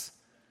hugs.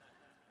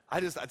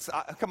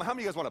 Come on, how many of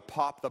you guys want to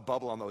pop the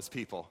bubble on those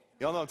people?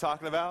 You all know what I'm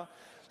talking about?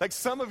 Like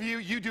some of you,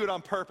 you do it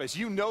on purpose.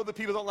 You know the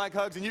people don't like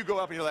hugs and you go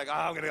up and you're like, oh,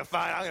 I'm going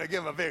to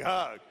give them a big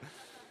hug.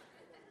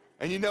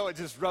 And you know it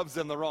just rubs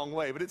them the wrong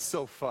way, but it's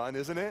so fun,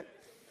 isn't it?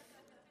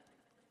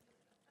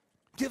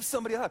 Give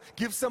somebody a hug.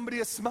 Give somebody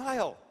a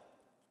smile.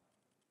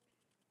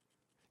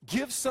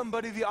 Give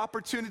somebody the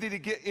opportunity to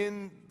get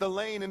in the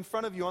lane in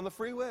front of you on the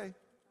freeway.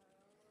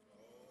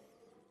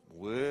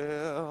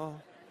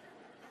 Well,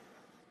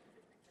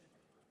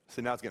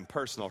 see, now it's getting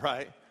personal,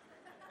 right?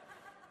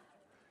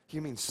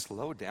 You mean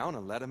slow down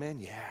and let them in?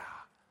 Yeah.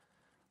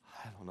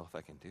 I don't know if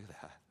I can do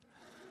that.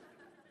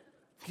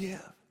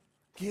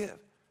 Give.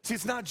 See,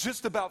 it's not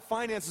just about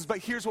finances, but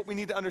here's what we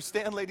need to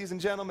understand, ladies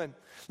and gentlemen.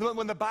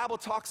 When the Bible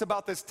talks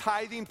about this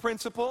tithing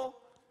principle,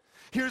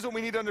 here's what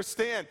we need to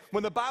understand.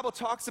 When the Bible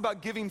talks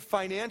about giving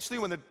financially,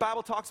 when the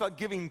Bible talks about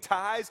giving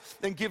tithes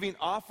and giving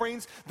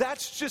offerings,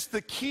 that's just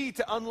the key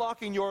to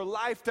unlocking your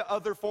life to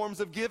other forms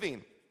of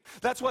giving.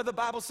 That's why the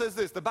Bible says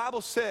this. The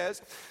Bible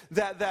says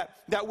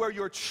that where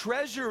your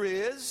treasure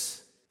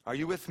is, are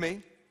you with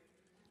me?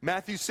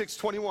 Matthew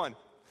 6:21.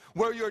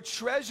 Where your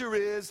treasure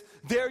is,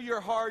 there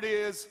your heart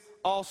is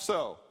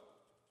also.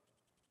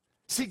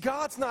 See,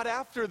 God's not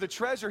after the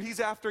treasure, He's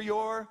after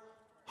your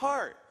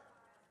heart.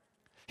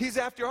 He's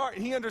after your heart,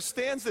 and He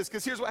understands this,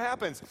 because here's what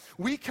happens.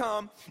 We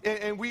come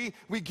and we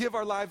give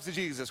our lives to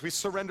Jesus. We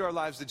surrender our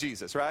lives to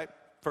Jesus, right?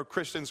 For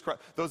Christians,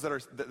 those that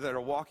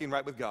are walking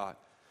right with God.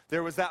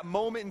 There was that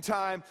moment in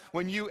time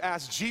when you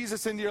asked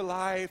Jesus into your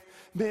life,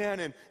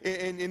 man,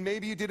 and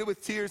maybe you did it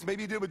with tears,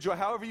 maybe you did it with joy,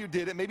 however you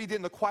did it, maybe you did it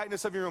in the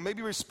quietness of your room,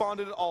 maybe you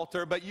responded at the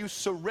altar, but you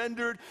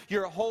surrendered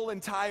your whole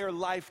entire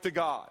life to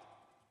God.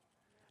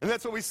 And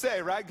that's what we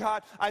say, right?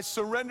 God, I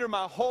surrender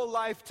my whole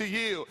life to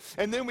you.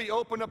 And then we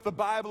open up the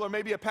Bible, or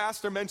maybe a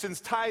pastor mentions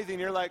tithing,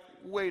 you're like,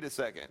 wait a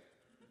second.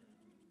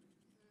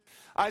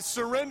 I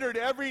surrendered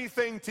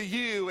everything to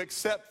you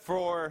except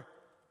for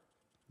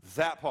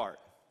that part.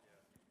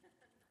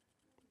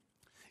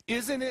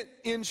 Isn't it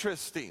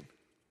interesting?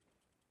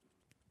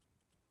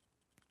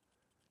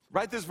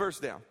 Write this verse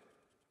down.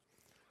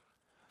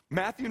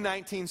 Matthew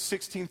 19,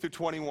 16 through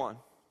 21.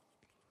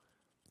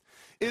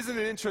 Isn't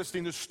it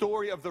interesting, the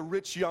story of the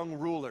rich young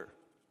ruler?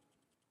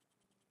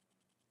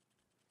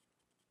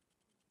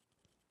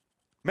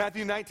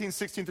 Matthew 19,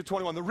 16 through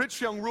 21. The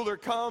rich young ruler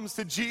comes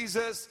to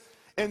Jesus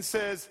and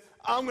says,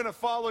 I'm going to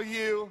follow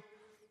you.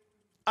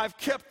 I've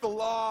kept the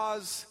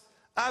laws.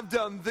 I've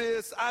done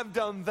this. I've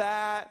done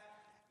that.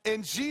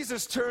 And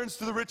Jesus turns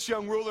to the rich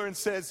young ruler and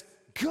says,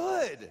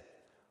 good.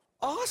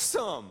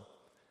 Awesome.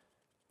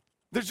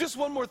 There's just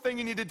one more thing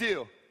you need to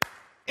do.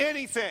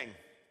 Anything.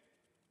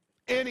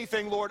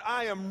 Anything, Lord.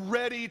 I am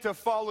ready to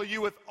follow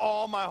you with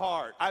all my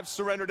heart. I've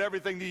surrendered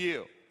everything to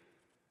you.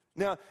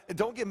 Now,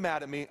 don't get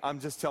mad at me. I'm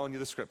just telling you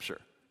the scripture.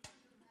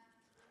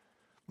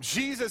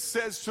 Jesus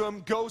says to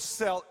him, go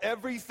sell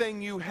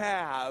everything you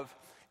have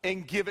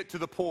and give it to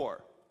the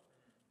poor.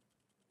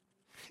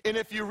 And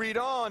if you read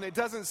on, it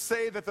doesn't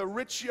say that the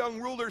rich young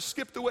ruler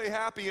skipped away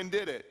happy and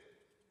did it.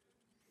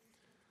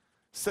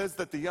 It says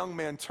that the young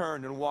man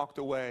turned and walked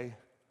away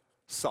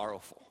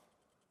sorrowful.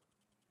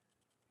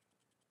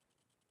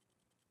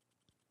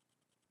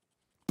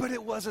 But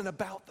it wasn't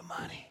about the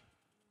money.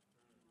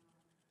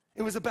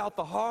 It was about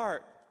the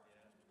heart.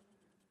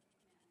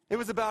 It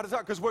was about his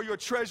heart, because where your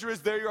treasure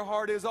is, there your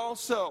heart is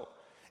also.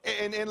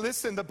 And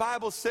listen, the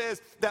Bible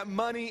says that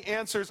money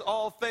answers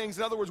all things.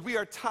 In other words, we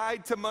are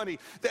tied to money.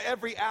 That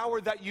every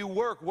hour that you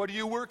work, what are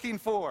you working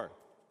for?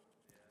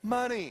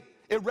 Money.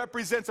 It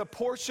represents a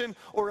portion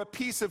or a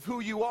piece of who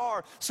you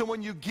are. So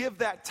when you give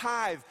that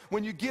tithe,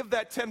 when you give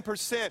that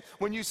 10%,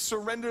 when you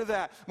surrender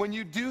that, when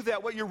you do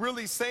that, what you're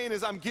really saying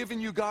is, I'm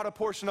giving you, God, a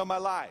portion of my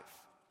life.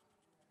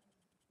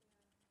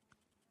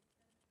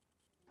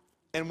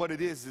 And what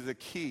it is a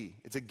key.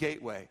 It's a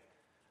gateway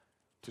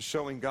to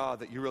showing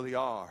God that you really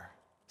are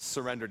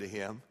surrendered to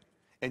him.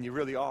 And you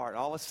really are. And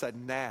all of a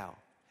sudden now,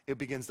 it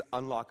begins to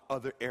unlock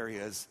other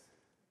areas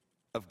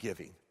of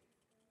giving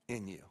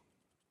in you.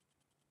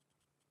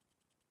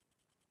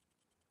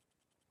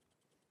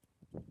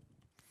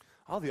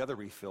 All the other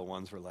refill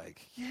ones were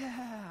like,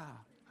 yeah.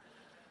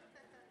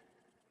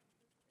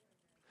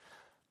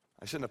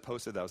 I shouldn't have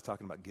posted that I was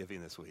talking about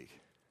giving this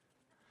week.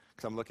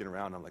 Because I'm looking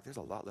around and I'm like, there's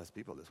a lot less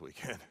people this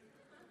weekend.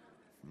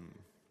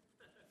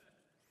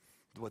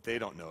 What they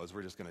don't know is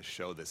we're just going to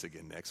show this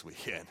again next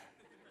weekend.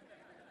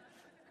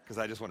 Because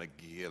I just want to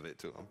give it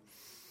to them.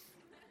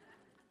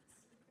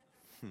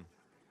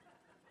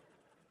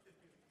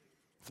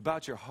 It's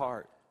about your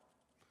heart.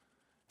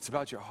 It's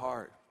about your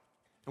heart.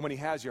 And when he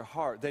has your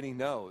heart, then he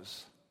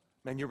knows,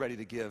 man, you're ready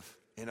to give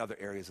in other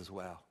areas as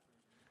well.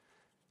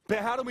 But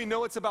how do we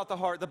know it's about the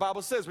heart? The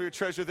Bible says, where your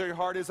treasure, there your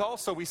heart is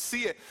also. We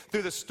see it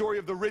through the story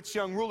of the rich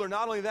young ruler.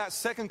 Not only that,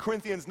 2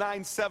 Corinthians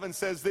 9:7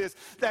 says this,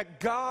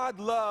 that God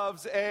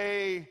loves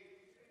a...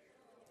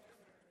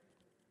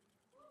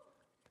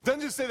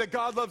 Doesn't just say that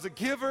God loves a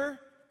giver.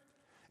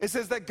 It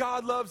says that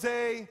God loves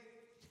a...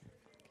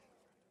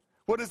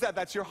 What is that?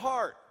 That's your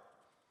heart.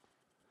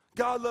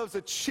 God loves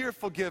a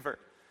cheerful giver.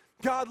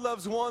 God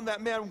loves one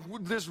that, man,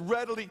 just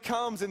readily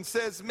comes and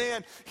says,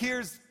 man,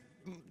 here's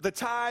the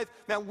tithe.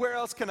 Man, where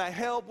else can I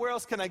help? Where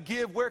else can I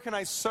give? Where can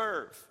I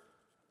serve?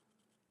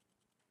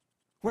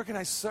 Where can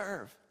I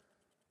serve?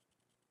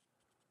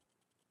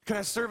 Can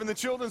I serve in the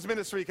children's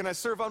ministry? Can I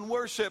serve on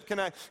worship? Can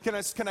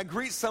I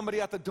greet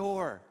somebody at the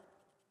door?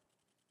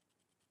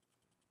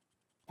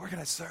 Where can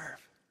I serve?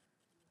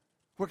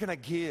 Where can I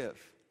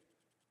give?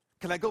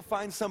 Can I go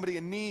find somebody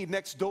in need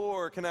next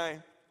door?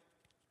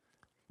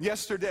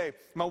 Yesterday,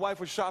 my wife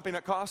was shopping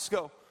at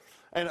Costco,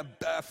 and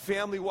a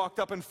family walked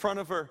up in front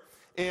of her,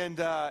 and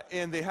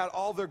they had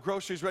all their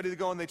groceries ready to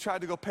go, and they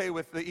tried to go pay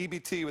with the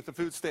EBT, with the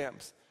food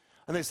stamps.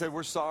 And they said,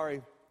 we're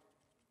sorry,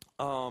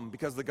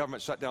 because the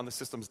government shut down, the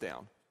system's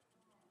down.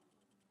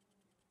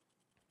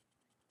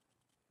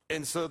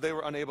 And so they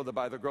were unable to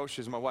buy their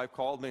groceries. My wife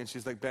called me, and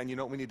she's like, Ben, you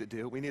know what we need to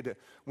do? We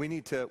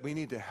need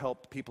to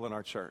help people in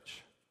our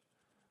church.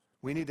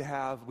 We need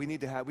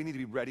to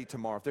be ready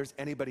tomorrow. If there's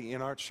anybody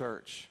in our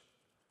church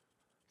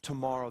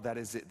tomorrow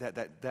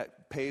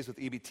that pays with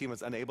EBT and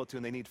was unable to,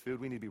 and they need food,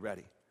 we need to be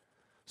ready.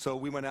 So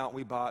we went out and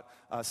we bought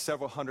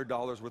several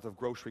 $100s worth of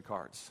grocery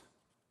cards,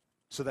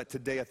 so that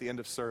today at the end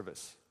of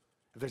service,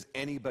 if there's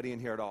anybody in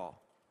here at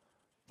all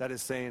that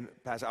is saying,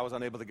 Pastor, I was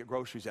unable to get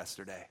groceries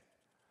yesterday,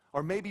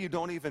 or maybe you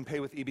don't even pay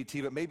with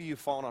EBT, but maybe you've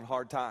fallen on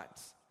hard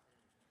times,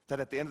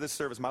 that at the end of this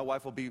service, my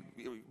wife will be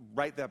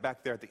right there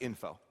back there at the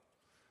info.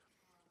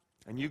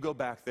 And you go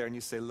back there and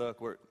you say,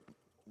 look, we're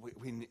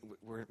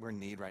in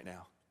need right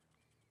now.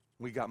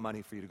 We got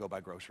money for you to go buy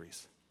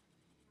groceries.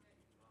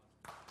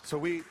 So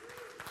we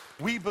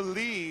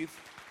believe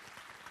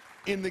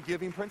in the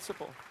giving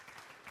principle.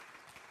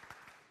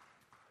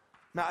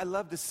 Now, I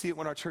love to see it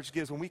when our church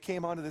gives. When we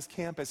came onto this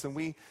campus and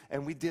we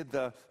did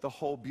the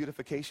whole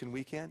beautification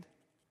weekend,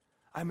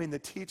 I mean, the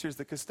teachers,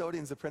 the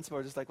custodians, the principal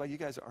are just like, well, you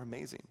guys are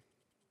amazing.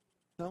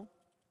 No?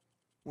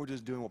 We're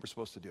just doing what we're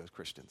supposed to do as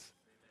Christians.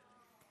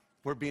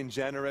 We're being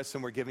generous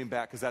and we're giving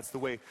back because that's the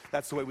way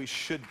we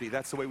should be.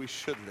 That's the way we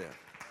should live.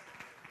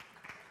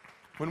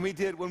 When we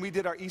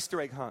did our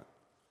Easter egg hunt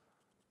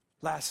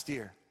last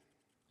year,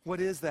 what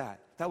is that?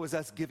 That was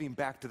us giving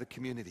back to the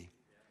community.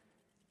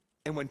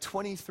 And when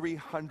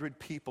 2,300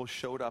 people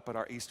showed up at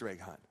our Easter egg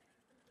hunt,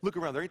 look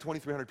around, there ain't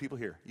 2,300 people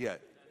here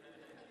yet.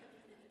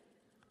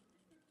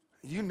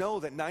 You know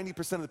that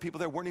 90% of the people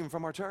there weren't even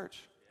from our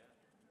church.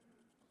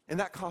 And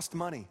that cost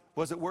money.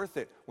 Was it worth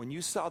it? When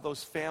you saw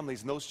those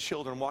families and those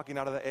children walking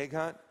out of the egg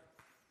hunt,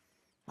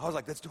 I was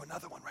like, let's do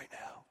another one right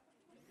now.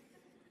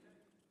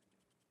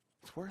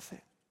 It's worth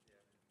it.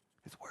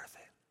 It's worth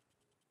it.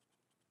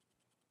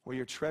 Where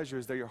your treasure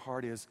is, there your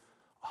heart is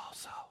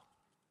also.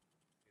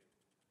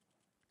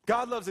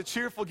 God loves a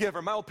cheerful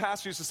giver. My old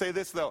pastor used to say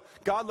this, though.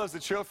 God loves a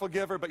cheerful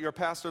giver, but your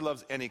pastor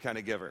loves any kind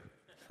of giver.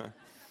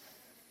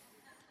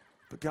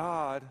 But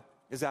God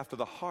is after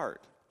the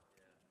heart.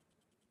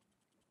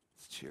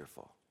 It's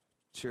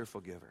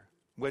cheerful giver.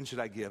 When should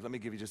I give? Let me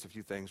give you just a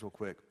few things real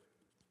quick.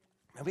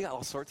 Man, we got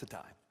all sorts of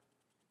time.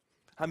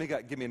 How many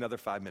got, give me another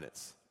 5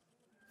 minutes?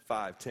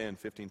 5, 10,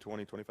 15,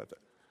 20, 25,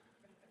 30.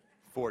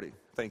 40,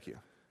 thank you.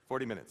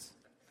 40 minutes.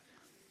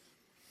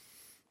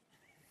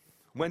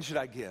 When should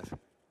I give?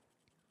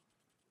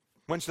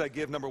 When should I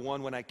give? Number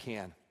one, when I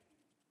can.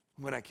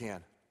 When I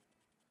can.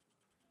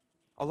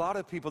 A lot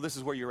of people, this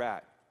is where you're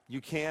at. You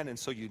can, and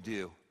so you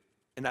do.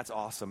 And that's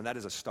awesome, and that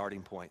is a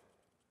starting point.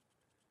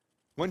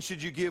 When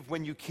should you give?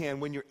 When you can,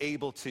 when you're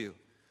able to.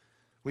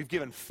 We've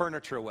given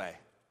furniture away.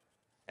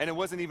 And it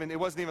wasn't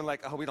even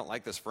like, oh, we don't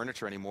like this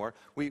furniture anymore.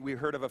 We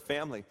heard of a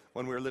family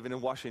when we were living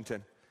in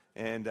Washington.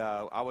 And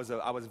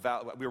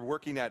we were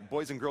working at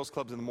Boys and Girls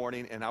Clubs in the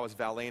morning, and I was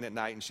valeting at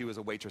night, and she was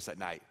a waitress at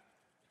night.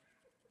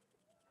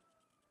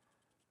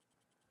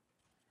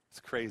 It's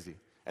crazy.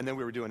 And then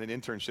we were doing an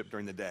internship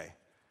during the day.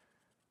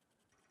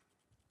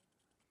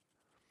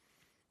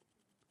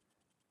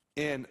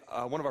 And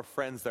one of our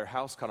friends, their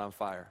house caught on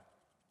fire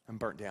and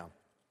burnt down.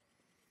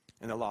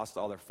 And they lost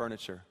all their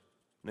furniture.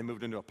 And they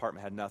moved into an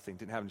apartment, had nothing,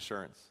 didn't have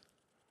insurance.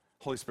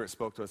 Holy Spirit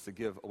spoke to us to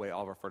give away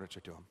all of our furniture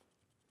to them.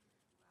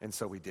 And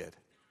so we did.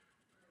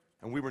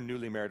 And we were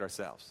newly married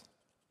ourselves.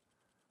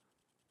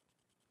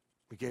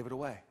 We gave it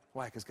away.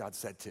 Why? Because God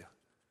said to.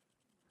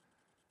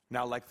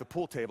 Now, like the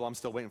pool table, I'm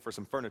still waiting for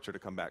some furniture to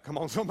come back. Come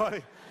on,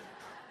 somebody.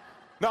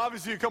 Now,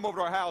 obviously, you come over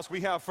to our house,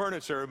 we have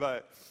furniture,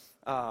 but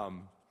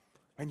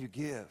when you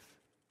give,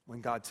 when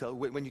God tells,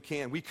 when you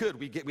can, we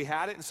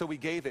had it, and so we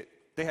gave it.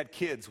 They had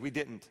kids, we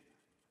didn't.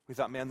 We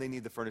thought, man, they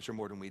need the furniture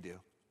more than we do.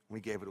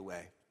 We gave it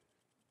away.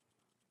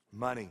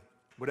 Money,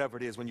 whatever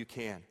it is, when you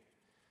can.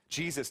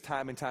 Jesus,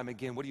 time and time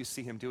again, what do you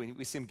see him doing?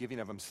 We see him giving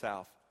of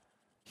himself,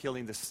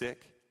 healing the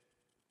sick,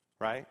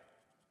 right?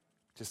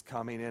 Just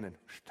coming in and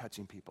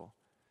touching people.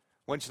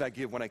 When should I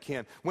give? When I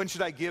can. When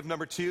should I give?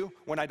 Number two,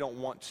 when I don't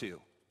want to.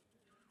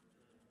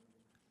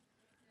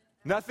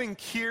 Nothing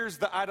cures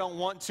the I don't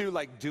want to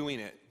like doing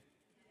it.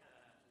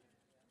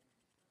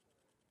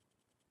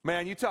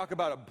 Man, you talk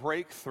about a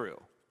breakthrough.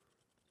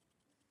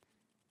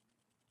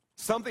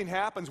 Something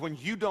happens when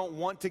you don't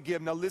want to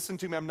give. Now listen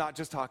to me, I'm not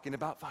just talking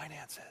about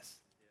finances.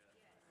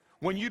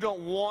 When you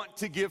don't want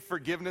to give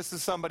forgiveness to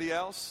somebody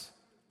else,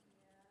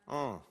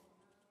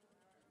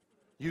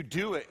 you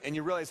do it and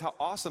you realize how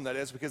awesome that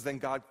is because then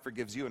God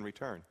forgives you in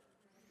return.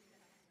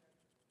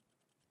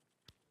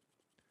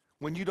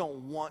 When you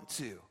don't want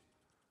to,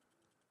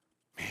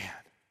 man,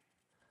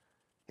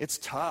 it's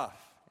tough.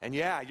 And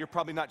yeah, you're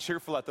probably not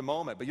cheerful at the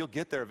moment, but you'll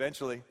get there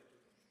eventually.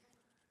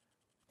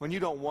 When you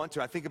don't want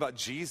to, I think about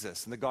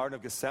Jesus in the Garden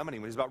of Gethsemane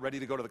when he's about ready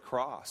to go to the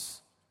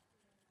cross.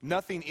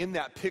 Nothing in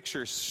that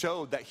picture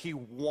showed that he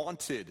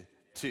wanted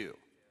to.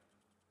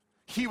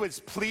 He was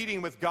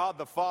pleading with God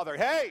the Father,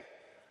 hey,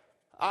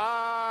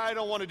 I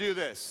don't want to do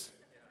this.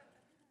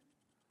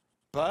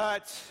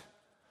 But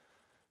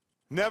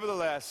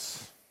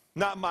nevertheless,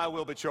 not my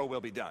will, but your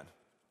will be done.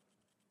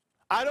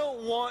 I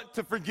don't want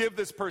to forgive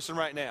this person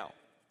right now.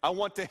 I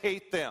want to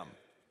hate them.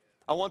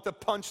 I want to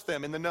punch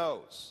them in the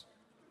nose.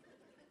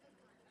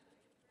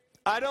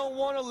 I don't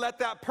want to let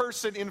that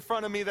person in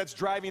front of me that's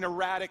driving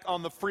erratic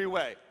on the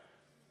freeway.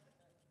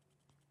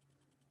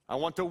 I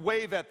want to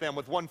wave at them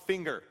with one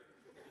finger.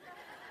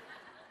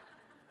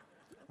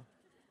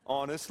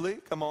 Honestly,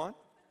 come on.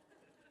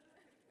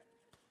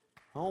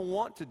 I don't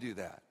want to do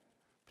that.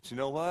 But you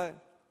know what? I'm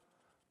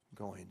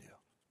going to.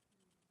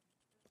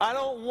 I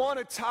don't want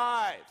to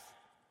tithe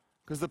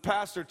because the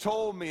pastor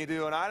told me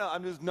to, and I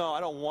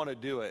don't want to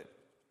do it.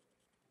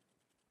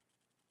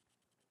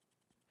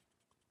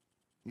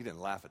 You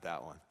didn't laugh at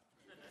that one.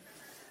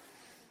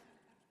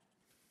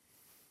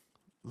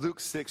 Luke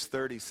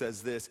 6:30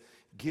 says this,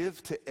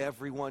 give to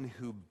everyone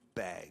who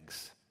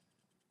begs.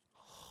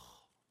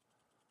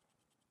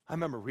 I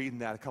remember reading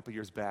that a couple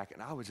years back,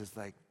 and I was just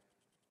like,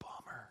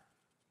 bummer.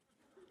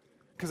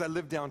 Because I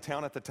lived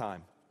downtown at the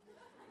time.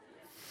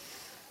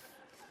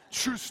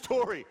 True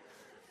story.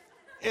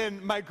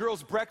 And my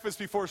girl's breakfast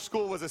before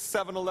school was a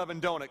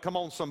 7-Eleven donut. Come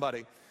on,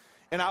 somebody.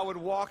 And I would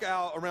walk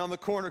out around the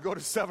corner, go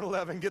to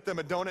 7-Eleven, get them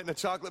a donut and a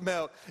chocolate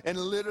milk. And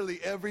literally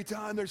every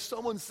time there's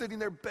someone sitting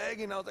there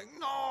begging, I was like,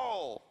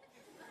 no.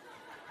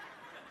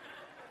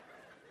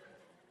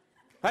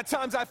 At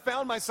times I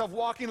found myself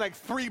walking like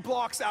 3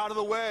 blocks out of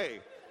the way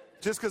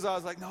just because I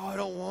was like, no, I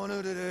don't want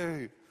to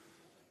today.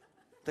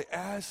 They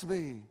asked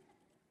me.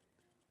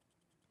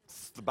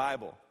 It's the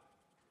Bible.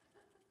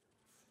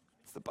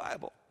 It's the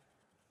Bible.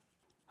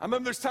 I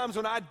remember there's times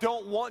when I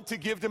don't want to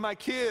give to my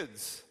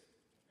kids.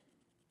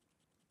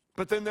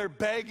 But then they're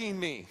begging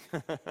me.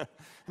 And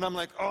I'm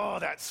like, oh,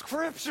 that's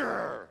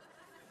scripture.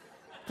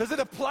 Does it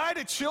apply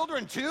to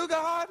children too,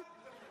 God?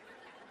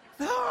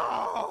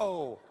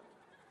 No.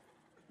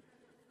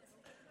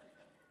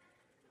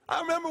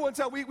 I remember one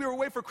time we were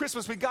away for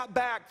Christmas. We got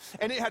back,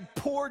 and it had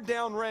poured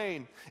down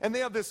rain. And they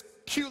have this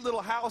cute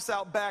little house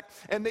out back.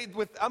 And they,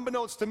 with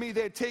unbeknownst to me,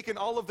 they had taken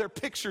all of their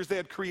pictures they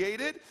had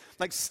created,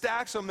 like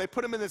stacks of them. They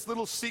put them in this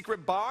little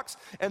secret box,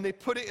 and they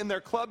put it in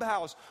their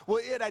clubhouse.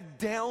 Well, it had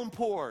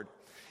downpoured.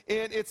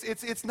 And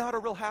it's not a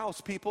real house,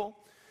 people.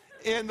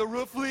 And the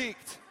roof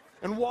leaked,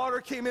 and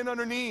water came in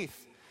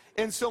underneath.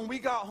 And so when we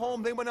got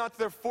home, they went out to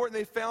their fort and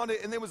they found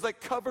it, and it was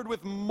like covered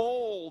with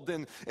mold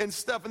and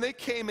stuff. And they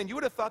came in. You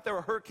would have thought they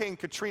were Hurricane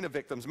Katrina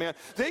victims, man.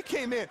 They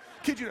came in.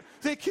 Kid you?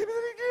 They came in.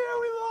 Yeah,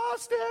 we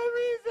lost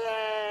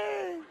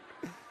everything.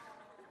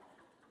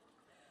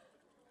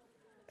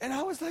 And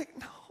I was like,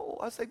 no.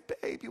 I was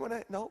like, babe, you want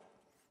to? No.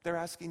 They're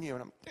asking you,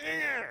 and I'm.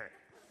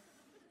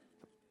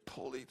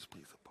 Pull each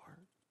piece apart.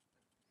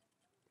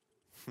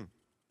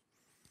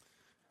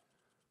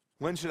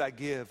 When should I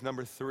give?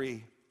 Number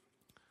 3.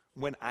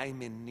 When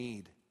I'm in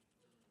need.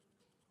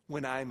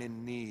 When I'm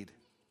in need.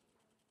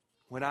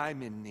 When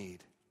I'm in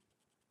need.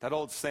 That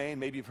old saying,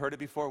 maybe you've heard it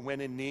before, when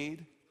in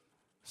need,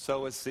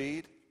 sow a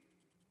seed.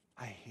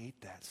 I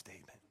hate that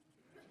statement.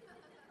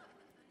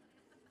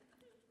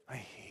 I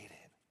hate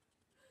it.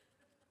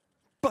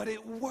 But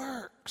it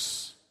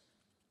works.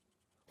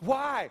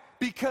 Why?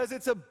 Because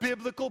it's a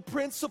biblical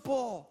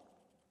principle.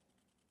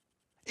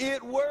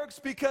 It works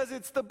because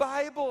it's the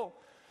Bible.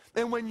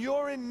 And when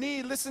you're in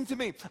need, listen to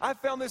me. I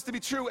found this to be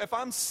true. If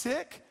I'm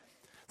sick,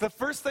 the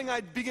first thing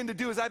I begin to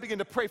do is I begin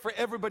to pray for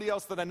everybody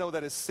else that I know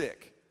that is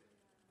sick.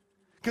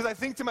 Because I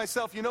think to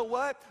myself, you know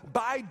what?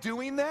 By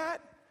doing that,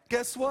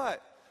 guess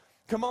what?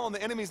 Come on,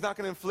 the enemy's not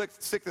going to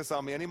inflict sickness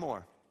on me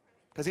anymore.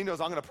 Because he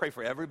knows I'm going to pray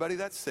for everybody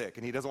that's sick,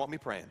 and he doesn't want me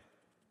praying.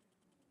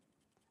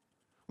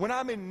 When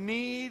I'm in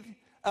need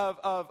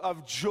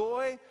of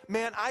joy,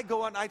 man, I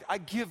go out and I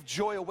give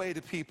joy away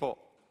to people.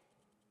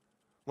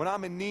 When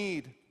I'm in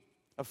need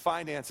of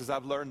finances,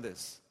 I've learned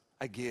this.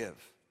 I give.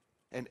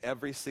 And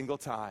every single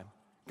time,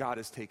 God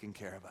is taking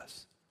care of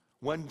us.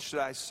 When should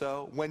I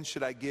sow? When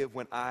should I give?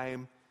 When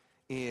I'm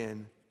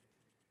in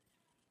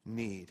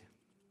need.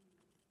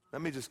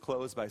 Let me just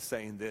close by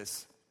saying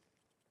this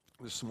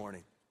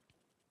morning.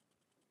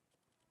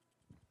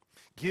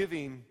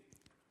 Giving,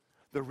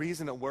 the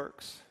reason it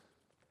works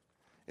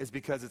is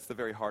because it's the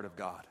very heart of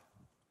God.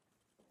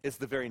 It's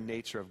the very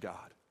nature of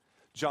God.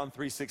 John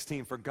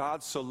 3:16, for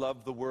God so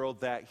loved the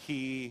world that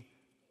he,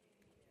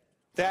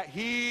 wow.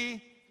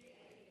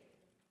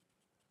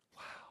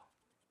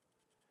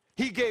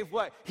 He gave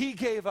what? He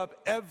gave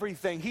up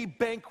everything. He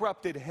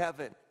bankrupted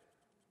heaven.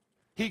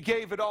 He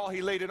gave it all.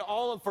 He laid it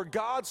all on. For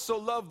God so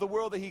loved the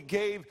world that he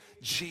gave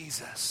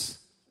Jesus.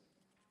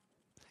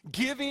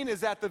 Giving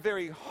is at the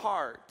very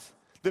heart,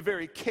 the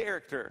very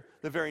character,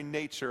 the very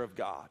nature of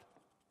God.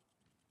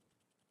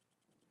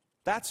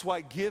 That's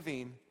why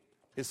giving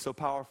is so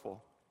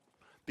powerful.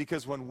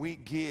 Because when we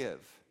give,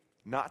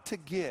 not to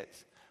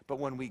get, but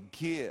when we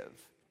give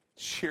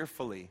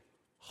cheerfully,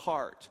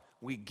 heart,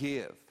 we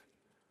give,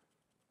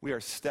 we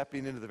are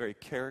stepping into the very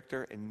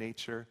character and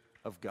nature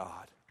of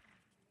God.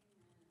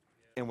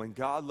 And when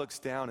God looks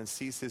down and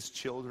sees his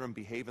children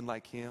behaving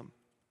like him,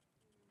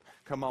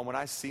 come on, when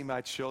I see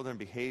my children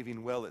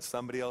behaving well at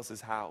somebody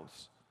else's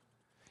house,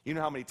 you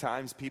know how many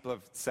times people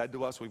have said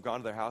to us, we've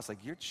gone to their house,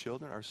 like, your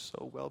children are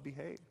so well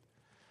behaved.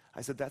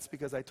 I said, that's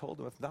because I told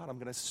them, if not, I'm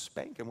going to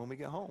spank them when we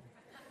get home.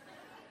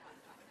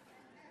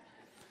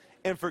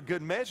 And for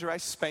good measure, I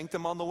spanked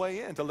them on the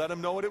way in to let them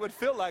know what it would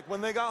feel like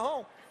when they got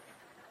home.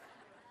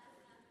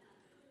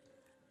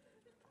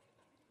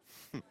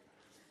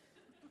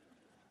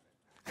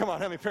 Come on,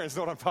 how many parents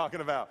know what I'm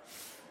talking about?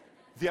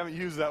 If you haven't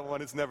used that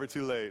one, it's never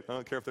too late. I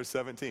don't care if they're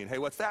 17. Hey,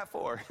 what's that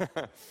for?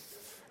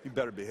 You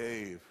better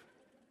behave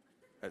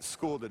at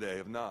school today,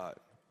 if not.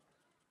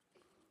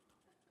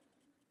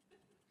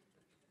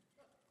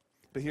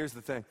 But here's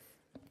the thing.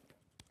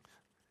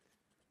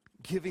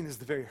 Giving is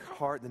the very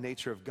heart and the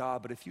nature of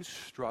God, but if you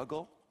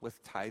struggle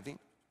with tithing,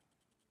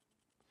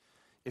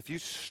 if you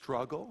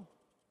struggle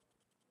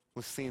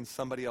with seeing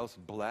somebody else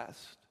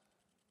blessed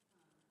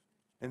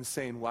and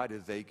saying, why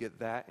did they get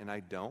that and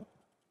I don't?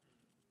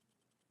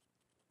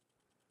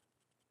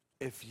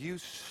 If you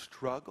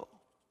struggle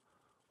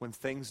when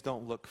things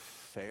don't look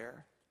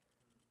fair,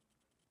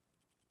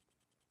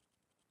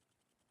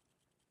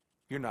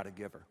 you're not a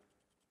giver.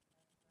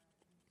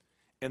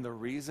 And the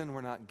reason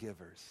we're not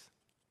givers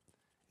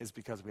is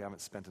because we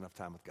haven't spent enough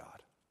time with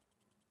God.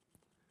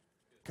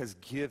 Because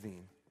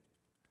giving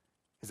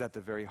is at the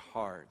very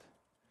heart,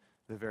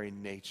 the very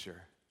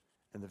nature,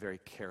 and the very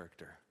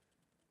character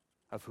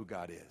of who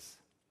God is.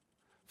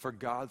 For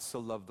God so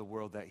loved the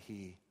world that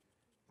he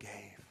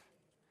gave.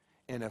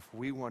 And if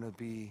we want to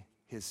be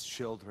his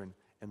children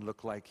and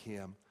look like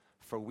him,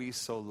 for we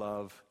so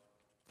love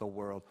the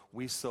world,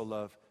 we so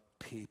love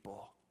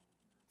people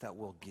that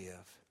will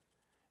give.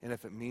 And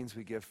if it means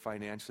we give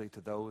financially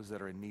to those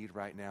that are in need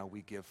right now,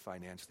 we give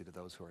financially to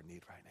those who are in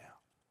need right now.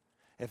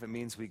 If it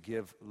means we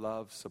give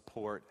love,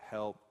 support,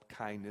 help,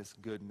 kindness,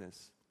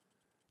 goodness,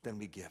 then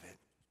we give it.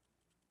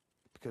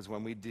 Because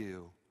when we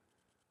do,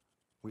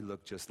 we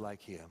look just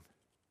like him.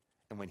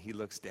 And when he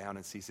looks down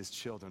and sees his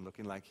children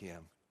looking like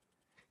him,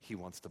 he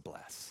wants to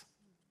bless.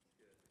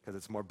 Because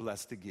it's more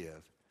blessed to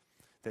give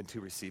than to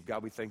receive.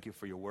 God, we thank you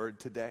for your word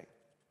today.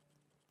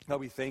 God,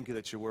 we thank you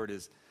that your word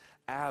is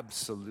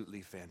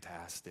absolutely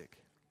fantastic.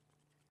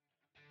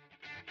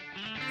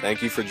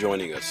 Thank you for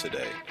joining us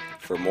today.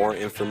 For more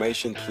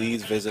information,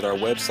 please visit our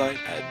website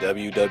at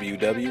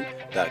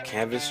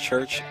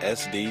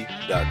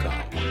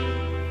www.canvaschurchsd.com.